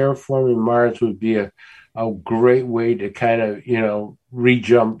know, terraforming Mars would be a great way to kind of, you know,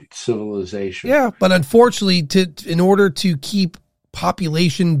 re-jump civilization. Yeah, but unfortunately, in order to keep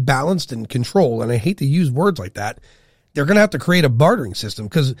population balanced and controlled, and I hate to use words like that, they're going to have to create a bartering system,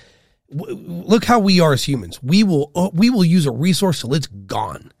 because look how we are as humans. We will use a resource till it's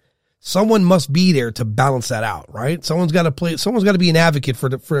gone. Someone must be there to balance that out, right? Someone's got to be an advocate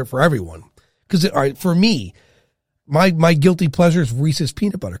for everyone. Because, all right, for me, my guilty pleasure is Reese's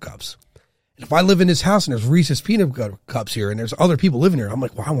peanut butter cups. If I live in this house and there's Reese's peanut butter cups here and there's other people living here, I'm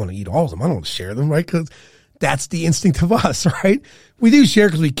like, well, I want to eat all of them. I don't want to share them, right? Because that's the instinct of us, right? We do share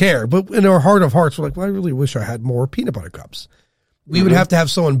because we care, but in our heart of hearts, we're like, well, I really wish I had more peanut butter cups. We would have to have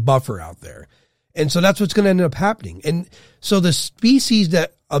someone buffer out there. And so that's what's going to end up happening. And so the species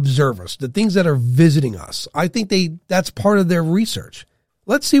that observe us, the things that are visiting us, I think that's part of their research.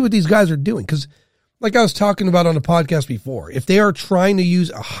 Let's see what these guys are doing. Because like I was talking about on the podcast before, if they are trying to use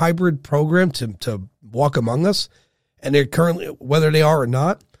a hybrid program to walk among us, and they're currently, whether they are or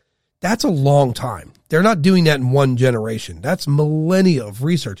not, that's a long time. They're not doing that in one generation. That's millennia of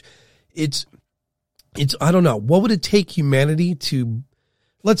research. It's, I don't know. What would it take humanity to,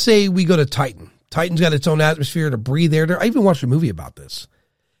 let's say we go to Titan. Titan's got its own atmosphere to breathe there. I even watched a movie about this.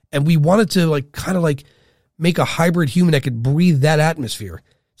 And we wanted to kind of make a hybrid human that could breathe that atmosphere.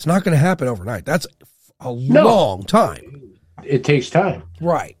 It's not going to happen overnight. That's a long time. It takes time.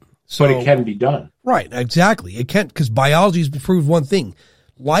 Right. So, but it can be done. Right. Exactly. It can't, because biology has proved one thing.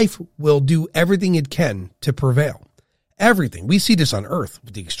 Life will do everything it can to prevail. Everything. We see this on Earth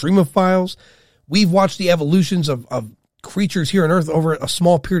with the extremophiles. We've watched the evolutions of creatures here on Earth over a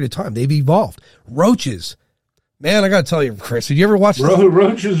small period of time. They've evolved. Roaches. Man, I got to tell you, Chris, did you ever watch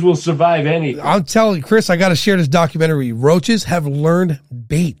Roaches will survive anything. I'm telling you, Chris, I got to share this documentary. Roaches have learned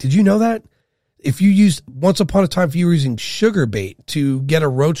bait. Did you know that? Once upon a time, if you were using sugar bait to get a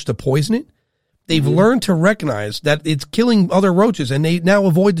roach to poison it, they've learned to recognize that it's killing other roaches, and they now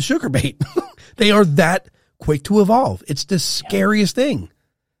avoid the sugar bait. They are that quick to evolve. It's the scariest thing.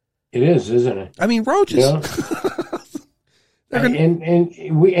 It is, isn't it? I mean, roaches. Yeah.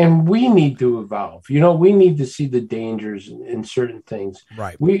 And we need to evolve. You know, we need to see the dangers in certain things.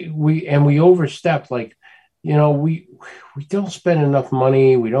 Right. We overstep. Like, you know, we don't spend enough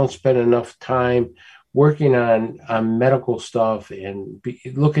money. We don't spend enough time working on medical stuff and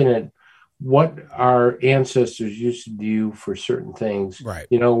looking at what our ancestors used to do for certain things. Right.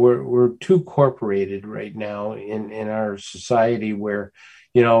 You know, we're too corporated right now in our society where,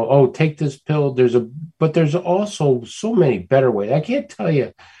 you know, oh, take this pill. But there's also so many better ways. I can't tell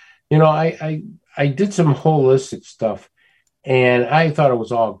you, you know, I did some holistic stuff, And I thought it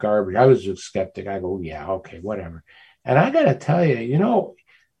was all garbage. I was just skeptic. I go, yeah, okay, whatever. And I got to tell you,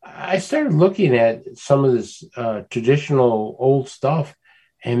 I started looking at some of this traditional old stuff,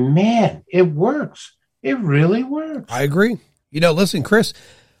 and man, it works. It really works. I agree. Listen, Chris,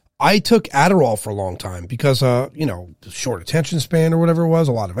 I took Adderall for a long time because, short attention span or whatever it was,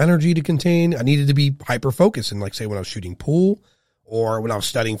 a lot of energy to contain. I needed to be hyper focused. And like, say, when I was shooting pool or when I was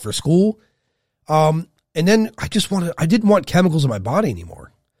studying for school. And then I didn't want chemicals in my body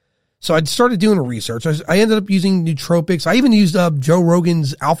anymore. So I started doing research. I ended up using nootropics. I even used Joe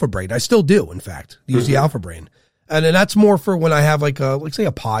Rogan's Alpha Brain. I still do, in fact, use the Alpha Brain. And then that's more for when I have like say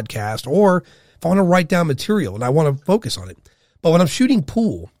a podcast, or if I want to write down material and I want to focus on it. But when I'm shooting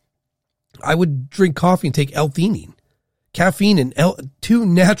pool, I would drink coffee and take L-theanine, caffeine and two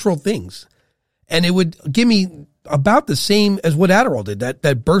natural things. And it would give me about the same as what Adderall did,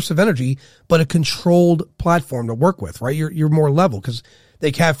 that burst of energy, but a controlled platform to work with, right? You're more level because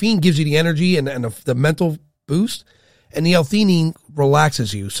the caffeine gives you the energy and the mental boost, and the L-theanine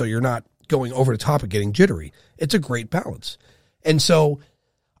relaxes you so you're not going over the top and getting jittery. It's a great balance. And so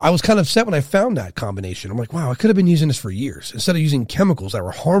I was kind of upset when I found that combination. I'm like, wow, I could have been using this for years instead of using chemicals that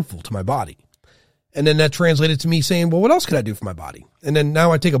were harmful to my body. And then that translated to me saying, well, what else could I do for my body? And then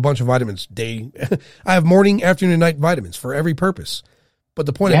now I take a bunch of vitamins day. I have morning, afternoon, and night vitamins for every purpose. But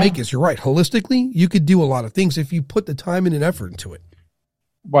the point I make is, you're right. Holistically, you could do a lot of things if you put the time and effort into it.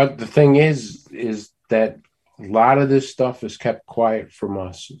 But the thing is that a lot of this stuff is kept quiet from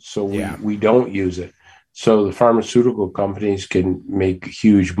us. So we don't use it. So the pharmaceutical companies can make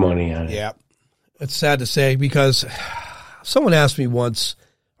huge money on it. Yeah. It's sad to say, because someone asked me once,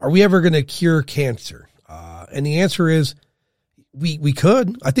 are we ever going to cure cancer? And the answer is we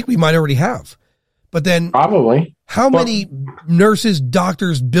could. I think we might already have. But then probably how many nurses,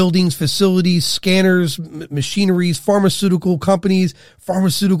 doctors, buildings, facilities, scanners, machineries, pharmaceutical companies,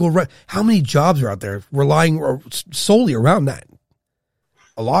 how many jobs are out there relying solely around that?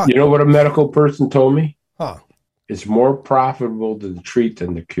 A lot. You know what a medical person told me? Huh. It's more profitable to treat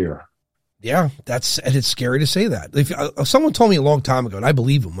than to cure. Yeah, and it's scary to say that. If someone told me a long time ago, and I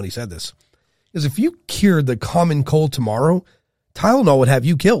believe him when he said this, is if you cured the common cold tomorrow, Tylenol would have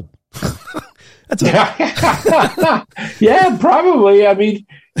you killed. That's yeah, probably. I mean,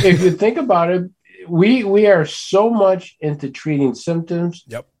 if you think about it, we are so much into treating symptoms,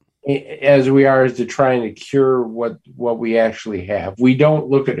 as we are as to trying to cure what we actually have. We don't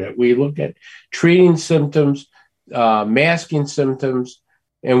look at it. We look at treating symptoms, masking symptoms.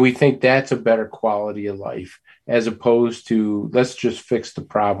 And we think that's a better quality of life, as opposed to let's just fix the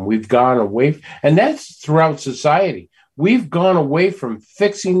problem. We've gone away, and that's throughout society. We've gone away from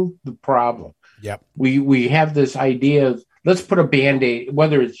fixing the problem. Yep. We have this idea of let's put a Band-Aid,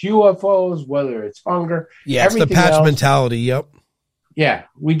 whether it's UFOs, whether it's hunger. Yeah, it's the patch mentality. Yep. Yeah,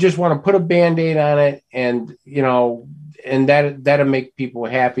 we just want to put a Band-Aid on it, and and that'll make people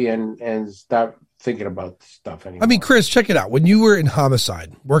happy and stop thinking about this stuff anymore. I mean, Chris, check it out. When you were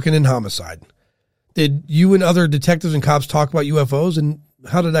working in homicide, did you and other detectives and cops talk about UFOs, and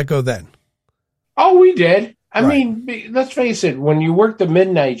how did that go then? Oh, we did. I mean, let's face it, when you work the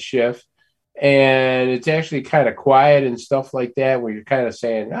midnight shift and it's actually kind of quiet and stuff like that, where you're kind of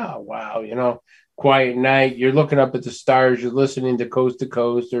saying, oh, wow, quiet night, you're looking up at the stars, you're listening to Coast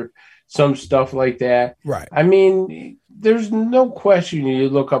or some stuff like that. Right. I mean, there's no question you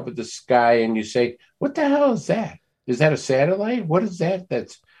look up at the sky and you say, what the hell is that? Is that a satellite? What is that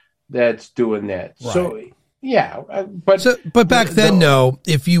that's doing that? Right. So, yeah. But back then, no,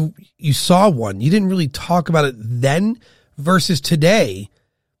 if you saw one, you didn't really talk about it then versus today.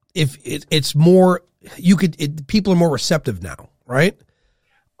 If it's more, people are more receptive now, right?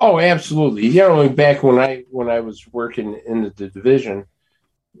 Oh, absolutely. Back when I was working in the division,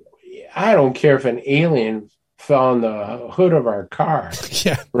 I don't care if an alien fell on the hood of our car.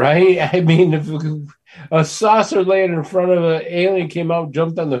 Yeah. Right? I mean, if a saucer landed in front of an alien, came out,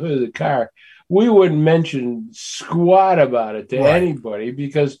 jumped on the hood of the car, we wouldn't mention squat about it to anybody,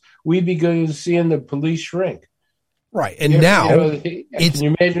 because we'd be seeing the police shrink. Right. And now can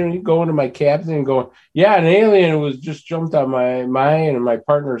you imagine going to my captain and going, yeah, an alien was just jumped on mine and my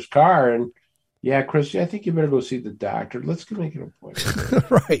partner's car, and yeah, Chris, I think you better go see the doctor. Let's go make an appointment.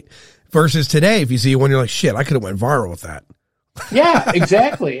 Right. Versus today, if you see one, you're like, shit, I could have went viral with that. Yeah,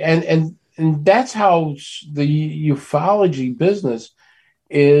 exactly. And that's how the ufology business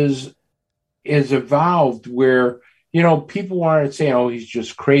is evolved, where, people aren't saying, oh, he's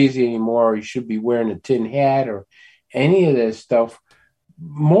just crazy anymore, or he should be wearing a tin hat or any of this stuff.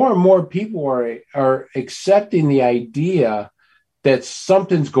 More and more people are accepting the idea that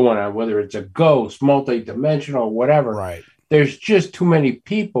something's going on, whether it's a ghost, multidimensional, whatever. Right. there's just too many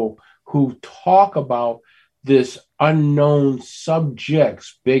people who talk about this unknown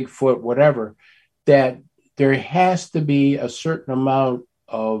subjects, Bigfoot, whatever, that there has to be a certain amount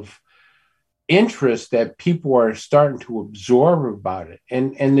of interest that people are starting to absorb about it,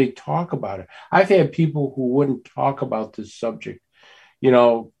 and they talk about it. I've had people who wouldn't talk about this subject,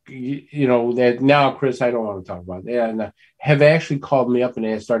 that now, Chris, I don't want to talk about that, and have actually called me up and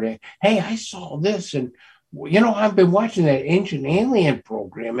they started, hey, I saw this, and I've been watching that Ancient Alien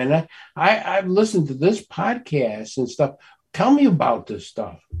program, and I've listened to this podcast and stuff. Tell me about this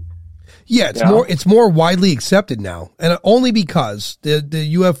stuff. Yeah, it's more widely accepted now, and only because the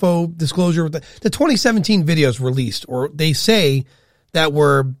UFO disclosure, the 2017 videos released, or they say that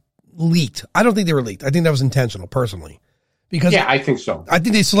were leaked. I don't think they were leaked. I think that was intentional, personally, because I think so. I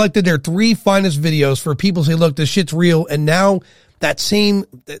think they selected their 3 finest videos for people to say, look, this shit's real, and now that same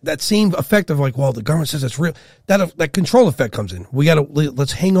effect of like, well, the government says it's real. That control effect comes in.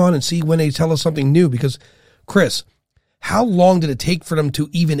 Let's hang on and see when they tell us something new, because Chris, how long did it take for them to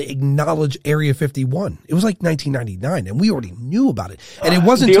even acknowledge Area 51? It was like 1999, and we already knew about it. And it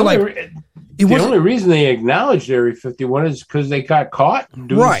wasn't until the only reason they acknowledged Area 51 is because they got caught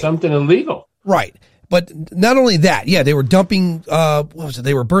doing something illegal. Right. But not only that, they were dumping, what was it?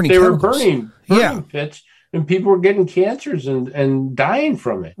 They were burning chemicals. Burning pits, and people were getting cancers and dying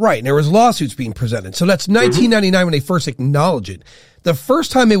from it. Right. And there was lawsuits being presented. So that's 1999 when they first acknowledged it. The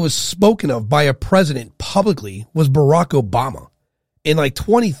first time it was spoken of by a president publicly was Barack Obama in like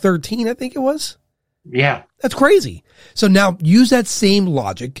 2013, I think it was. Yeah. That's crazy. So now use that same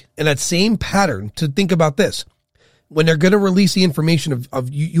logic and that same pattern to think about this. When they're going to release the information of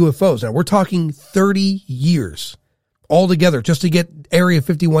UFOs, now we're talking 30 years altogether just to get Area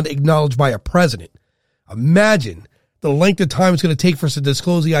 51 acknowledged by a president. Imagine the length of time it's going to take for us to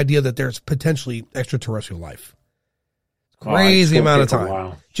disclose the idea that there's potentially extraterrestrial life. Crazy amount of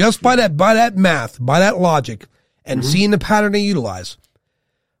time. Just by that math, by that logic, and seeing the pattern they utilize.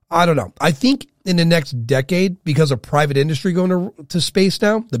 I don't know. I think in the next decade, because of private industry going to space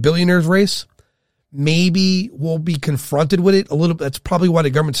now, the billionaires race, maybe we'll be confronted with it a little bit. That's probably why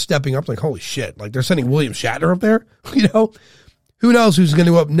the government's stepping up. Like, holy shit, like they're sending William Shatner up there. Who knows who's going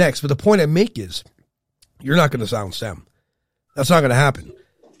to go up next? But the point I make is, you're not going to silence them. That's not going to happen.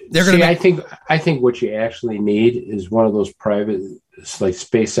 They're going to. I think what you actually need is one of those private, like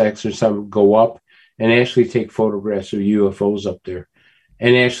SpaceX or something, go up and actually take photographs of UFOs up there,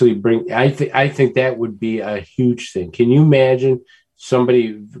 and actually bring. I think that would be a huge thing. Can you imagine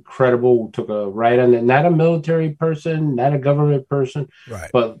somebody credible took a ride on that? Not a military person, not a government person, right?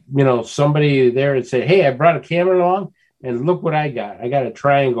 But somebody there and say, "Hey, I brought a camera along, and look what I got. I got a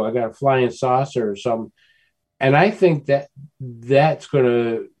triangle. I got a flying saucer or something." And I think that's going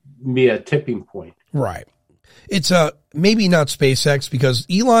to be a tipping point. Right. It's maybe not SpaceX, because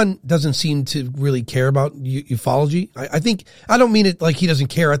Elon doesn't seem to really care about ufology. I don't mean it like he doesn't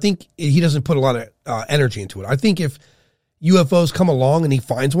care. I think he doesn't put a lot of energy into it. I think if UFOs come along and he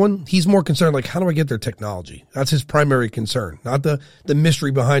finds one, he's more concerned like, how do I get their technology? That's his primary concern, not the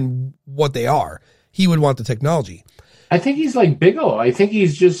mystery behind what they are. He would want the technology. I think he's like Bigelow. I think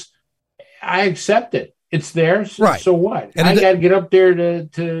he's just, I accept it. It's there, so what? And I got to get up there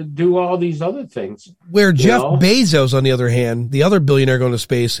to do all these other things. Where Jeff Bezos, on the other hand, the other billionaire going to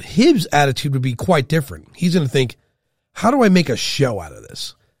space, his attitude would be quite different. He's going to think, how do I make a show out of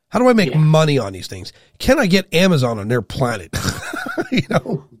this? How do I make money on these things? Can I get Amazon on their planet?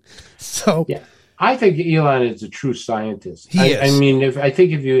 So I think Elon is a true scientist. He is. I mean, if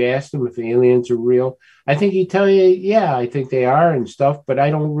you asked him if aliens are real, I think he'd tell you, I think they are and stuff, but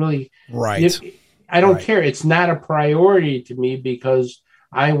I don't really. Right. I don't care. It's not a priority to me, because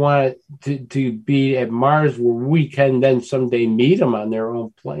I want to be at Mars where we can then someday meet them on their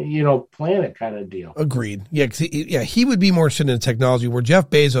own planet kind of deal. Agreed. Yeah, he would be more interested in technology, where Jeff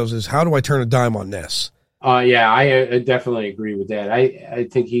Bezos is, how do I turn a dime on this? I definitely agree with that. I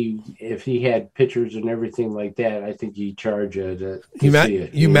think if he had pictures and everything like that, I think he'd charge to see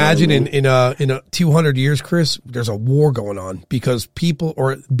it. You imagine in 200 years, Chris, there's a war going on because people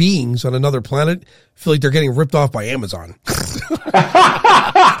or beings on another planet feel like they're getting ripped off by Amazon.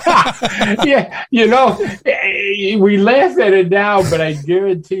 Yeah, we laugh at it now, but I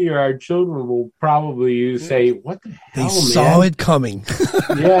guarantee you our children will probably say, what the hell, man? They saw it coming.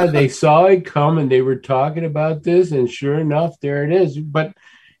 Yeah, they saw it coming. They were talking about this, and sure enough, there it is. But,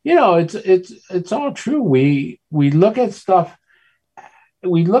 it's all true. We look at stuff.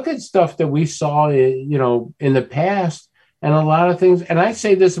 We look at stuff that we saw, in the past, and a lot of things. And I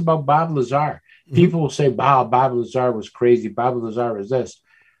say this about Bob Lazar. People will say, wow, Bob Lazar was crazy. Bob Lazar was this.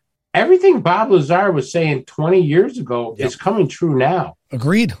 everything Bob Lazar was saying 20 years ago is coming true now.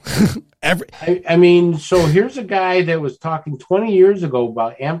 Agreed. I mean, so here's a guy that was talking 20 years ago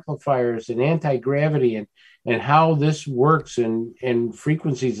about amplifiers and anti-gravity and how this works and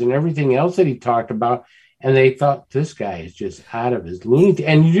frequencies and everything else that he talked about. And they thought this guy is just out of his lunatic.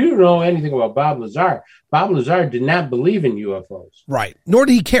 And you don't know anything about Bob Lazar. Bob Lazar did not believe in UFOs. Right. Nor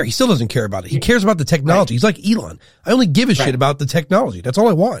did he care. He still doesn't care about it. He cares about the technology. Right. He's like Elon. I only give a shit about the technology. That's all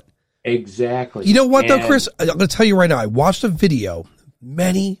I want. Exactly. You know what, though, Chris? I'm going to tell you right now. I watched a video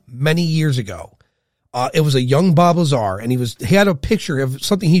many years ago. It was a young Bob Lazar, and he had a picture of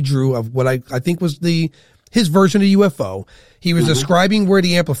something he drew of what I think was his version of UFO. He was describing where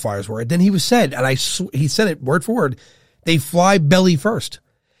the amplifiers were, and then he said it word for word, they fly belly first.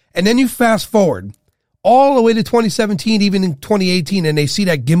 And then you fast forward all the way to 2017, even in 2018, and they see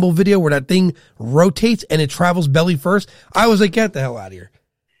that gimbal video where that thing rotates and it travels belly first. I was like, get the hell out of here.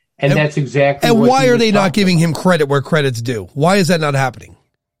 And that's exactly. And why are they not giving him credit where credit's due? Why is that not happening?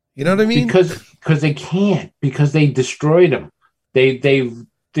 You know what I mean? Because they can't. Because they destroyed him. They've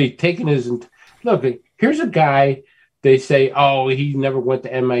taken his. Look, here's a guy. They say, oh, he never went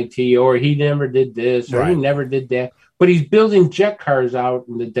to MIT, or he never did this, or he never did that. But he's building jet cars out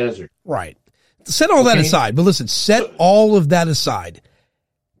in the desert. Right. Set all that aside. But listen, set all of that aside.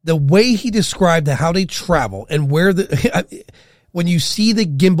 The way he described how they travel and where when you see the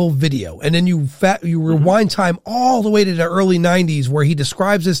gimbal video and then you rewind time all the way to the early 90s where he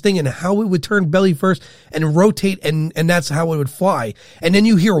describes this thing and how it would turn belly first and rotate and that's how it would fly. And then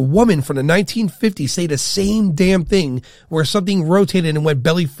you hear a woman from the 1950s say the same damn thing where something rotated and went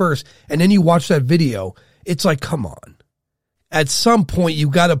belly first. And then you watch that video. It's like, come on. At some point, you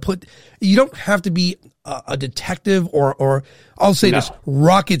don't have to be a detective or I'll say this,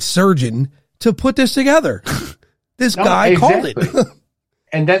 rocket surgeon to put this together. This guy called it.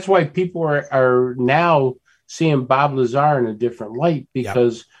 And that's why people are now seeing Bob Lazar in a different light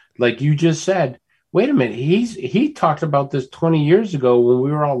because, like you just said, wait a minute, he talked about this 20 years ago when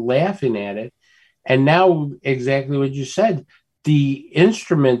we were all laughing at it. And now exactly what you said, the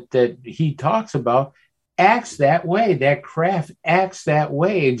instrument that he talks about acts that way. That craft acts that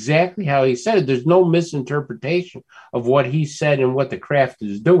way, exactly how he said it. There's no misinterpretation of what he said and what the craft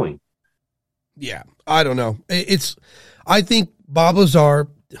is doing. Yeah, I don't know. I think Bob Lazar,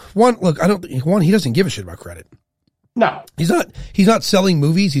 he doesn't give a shit about credit. No. He's not selling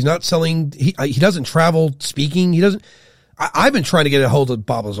movies. He's not selling, he doesn't travel speaking. I've been trying to get a hold of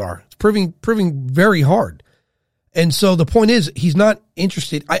Bob Lazar. It's proving very hard. And so the point is, he's not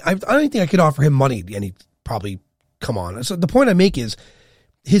interested. I don't think I could offer him money and he'd probably come on. So the point I make is,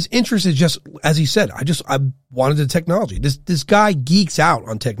 his interest is just, as he said, I wanted the technology. This guy geeks out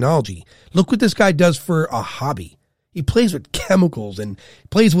on technology. Look what this guy does for a hobby. He plays with chemicals and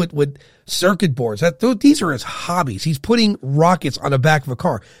plays with circuit boards. These are his hobbies. He's putting rockets on the back of a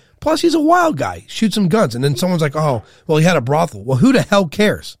car. Plus, he's a wild guy. Shoots some guns. And then someone's like, oh, well, he had a brothel. Well, who the hell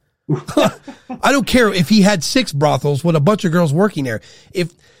cares? I don't care if he had 6 brothels with a bunch of girls working there.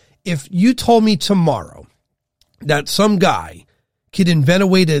 If you told me tomorrow that some guy could invent a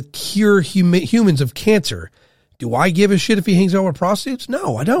way to cure humans of cancer, do I give a shit if he hangs out with prostitutes?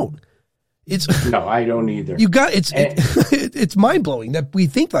 No, I don't. No, I don't either. It's mind blowing that we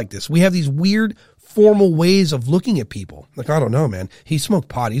think like this. We have these weird formal ways of looking at people. Like, I don't know, man. He smoked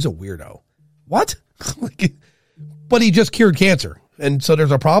pot. He's a weirdo. What? But he just cured cancer. And so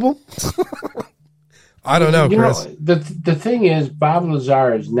there's a problem? I don't know, Chris. The thing is, Bob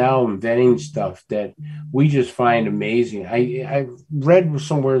Lazar is now inventing stuff that we just find amazing. I read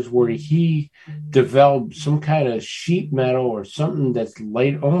somewhere where he developed some kind of sheet metal or something that's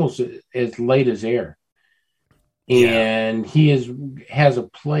light, almost as light as air. And he has a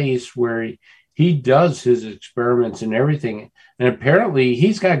place where he does his experiments and everything. And apparently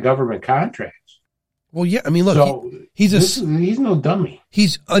he's got government contracts. Well, yeah. I mean, look, so he's no dummy.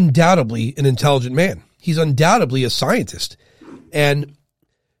 He's undoubtedly an intelligent man. He's undoubtedly a scientist. And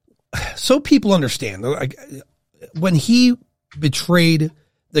so people understand, like, when he betrayed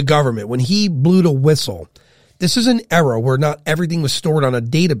the government, when he blew the whistle, this is an era where not everything was stored on a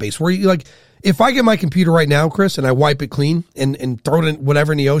database where you, like, if I get my computer right now, Chris, and I wipe it clean and throw it in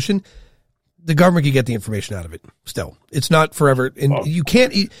whatever in the ocean, the government can get the information out of it still. It's not forever. And you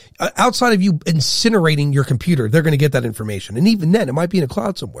can't, outside of you incinerating your computer, they're going to get that information. And even then, it might be in a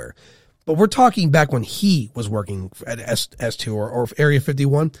cloud somewhere. But we're talking back when he was working at S2 or Area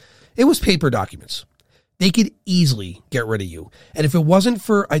 51. It was paper documents. They could easily get rid of you. And if it wasn't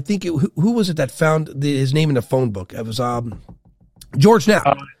for, I think, who was it that found his name in the phone book? It was George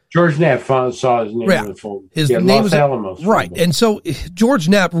Knapp. George Knapp saw his name Yeah. on the phone. His Yeah, name Los was Alamos. right. And so George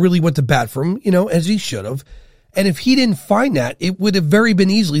Knapp really went to bat for him, as he should have. And if he didn't find that, it would have very been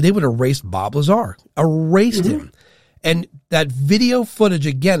easily, they would have erased Bob Lazar, erased him. And that video footage,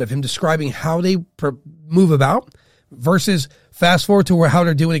 again, of him describing how they move about versus fast forward to how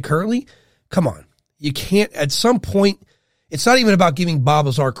they're doing it currently. Come on. You can't, at some point, it's not even about giving Bob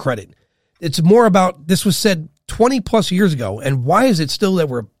Lazar credit. It's more about, this was said 20 plus years ago. And why is it still that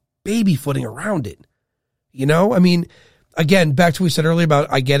we're baby footing around it? I mean, again, back to what we said earlier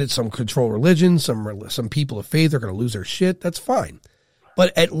about, I get it, some control religion, some people of faith are going to lose their shit. That's fine.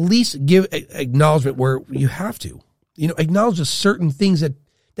 But at least give acknowledgement where you have to. Acknowledge just certain things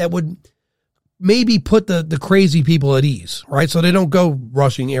that would maybe put the crazy people at ease, right? So they don't go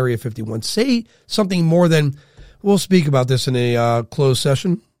rushing Area 51. Say something more than, we'll speak about this in a closed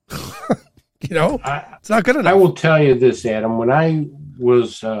session. It's not good enough. I will tell you this, Adam. When I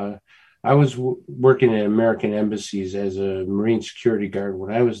was working at American embassies as a Marine security guard.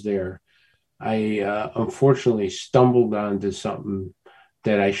 When I was there, I unfortunately stumbled onto something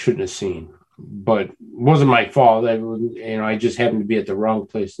that I shouldn't have seen, but it wasn't my fault. I just happened to be at the wrong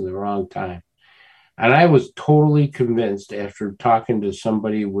place in the wrong time. And I was totally convinced after talking to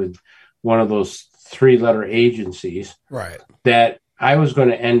somebody with one of those 3-letter agencies, right, that I was going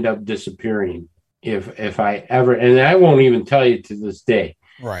to end up disappearing if I ever, and I won't even tell you to this day.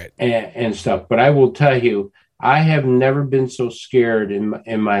 Right. And stuff. But I will tell you, I have never been so scared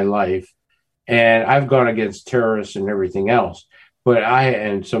in my life. And I've gone against terrorists and everything else,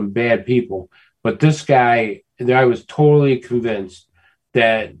 and some bad people. But this guy, I was totally convinced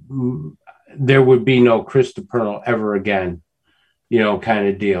that there would be no Chris Deperno ever again, kind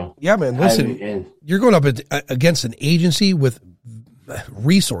of deal. Yeah, man. Listen, you're going up against an agency with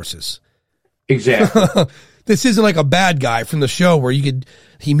resources. Exactly. This isn't like a bad guy from the show where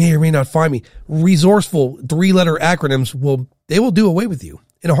he may or may not find me. Resourceful 3-letter acronyms they will do away with you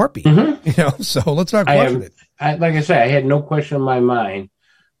in a heartbeat. Mm-hmm. So let's not question it. Like I say, I had no question in my mind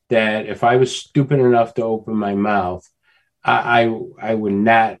that if I was stupid enough to open my mouth, I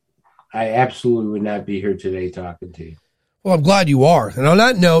absolutely would not be here today talking to you. Well, I'm glad you are. And on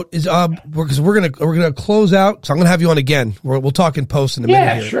that note, because we're gonna close out. So I'm gonna have you on again. We'll talk in post in a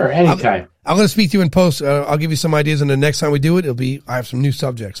minute. Yeah, sure, anytime. I'm gonna speak to you in post. I'll give you some ideas, and the next time we do it, I have some new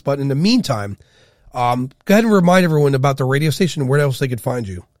subjects. But in the meantime, go ahead and remind everyone about the radio station and where else they could find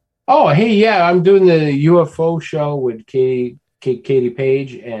you. Oh, hey, yeah, I'm doing the UFO show with Katie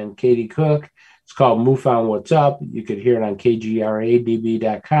Page and Katie Cook. It's called MUFON What's Up. You could hear it on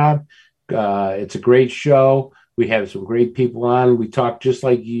kgradb.com. It's a great show. We have some great people on. We talk just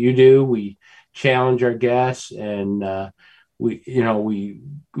like you do. We challenge our guests, and we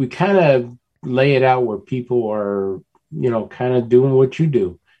kind of lay it out where people are, kind of doing what you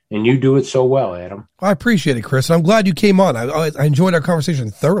do, and you do it so well, Adam. I appreciate it, Chris. And I'm glad you came on. I enjoyed our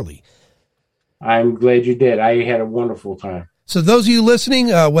conversation thoroughly. I'm glad you did. I had a wonderful time. So those of you listening,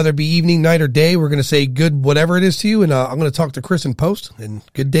 whether it be evening, night, or day, we're going to say good whatever it is to you, and I'm going to talk to Chris in post. And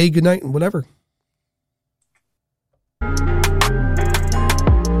good day, good night, and whatever.